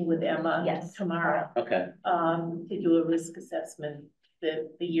meeting with Emma Yes. tomorrow, Okay, to do a risk assessment, the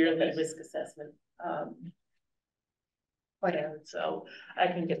yearly Okay. risk assessment. Plan, so I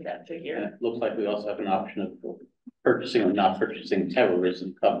can get that and figure. it looks like we also have an option of purchasing or not purchasing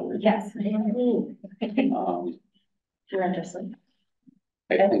terrorism coverage. Yes. Um, You're interested.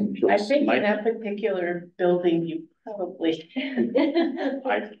 I think I Joyce think in might, that particular building, you probably.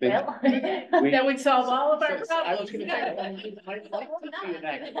 I think. we- That would solve all of our I was problems. gonna say, we might like to see an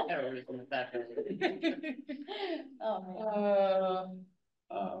act of terrorism at that building. Oh,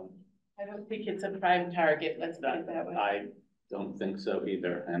 I don't think it's a prime target, let's put it that way. I don't think so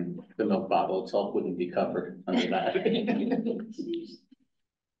either, and the milk bottle itself wouldn't be covered under that.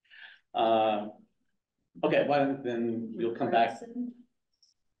 Okay, why don't then you'll come back,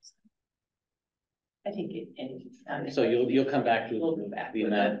 I think it. so you'll come back to We'll go back the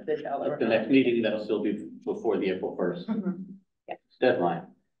with net, the dollar the next amount. meeting, that'll still be before the April 1st Mhm. deadline.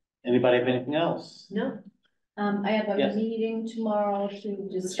 Anybody have anything else? No, I have a Yes. meeting tomorrow to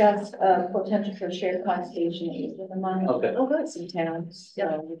discuss potential for shared conservation aid with the money. Okay. Oh, good, some towns,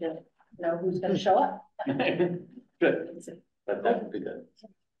 so we don't know who's gonna show up. Good, but that would be good.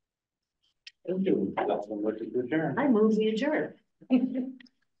 Thank you. That's one way to adjourn. I move we adjourn.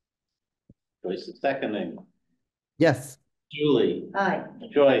 Joyce is seconding. Yes, Julie, Aye.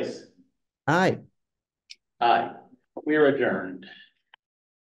 Joyce, aye. aye. We're adjourned.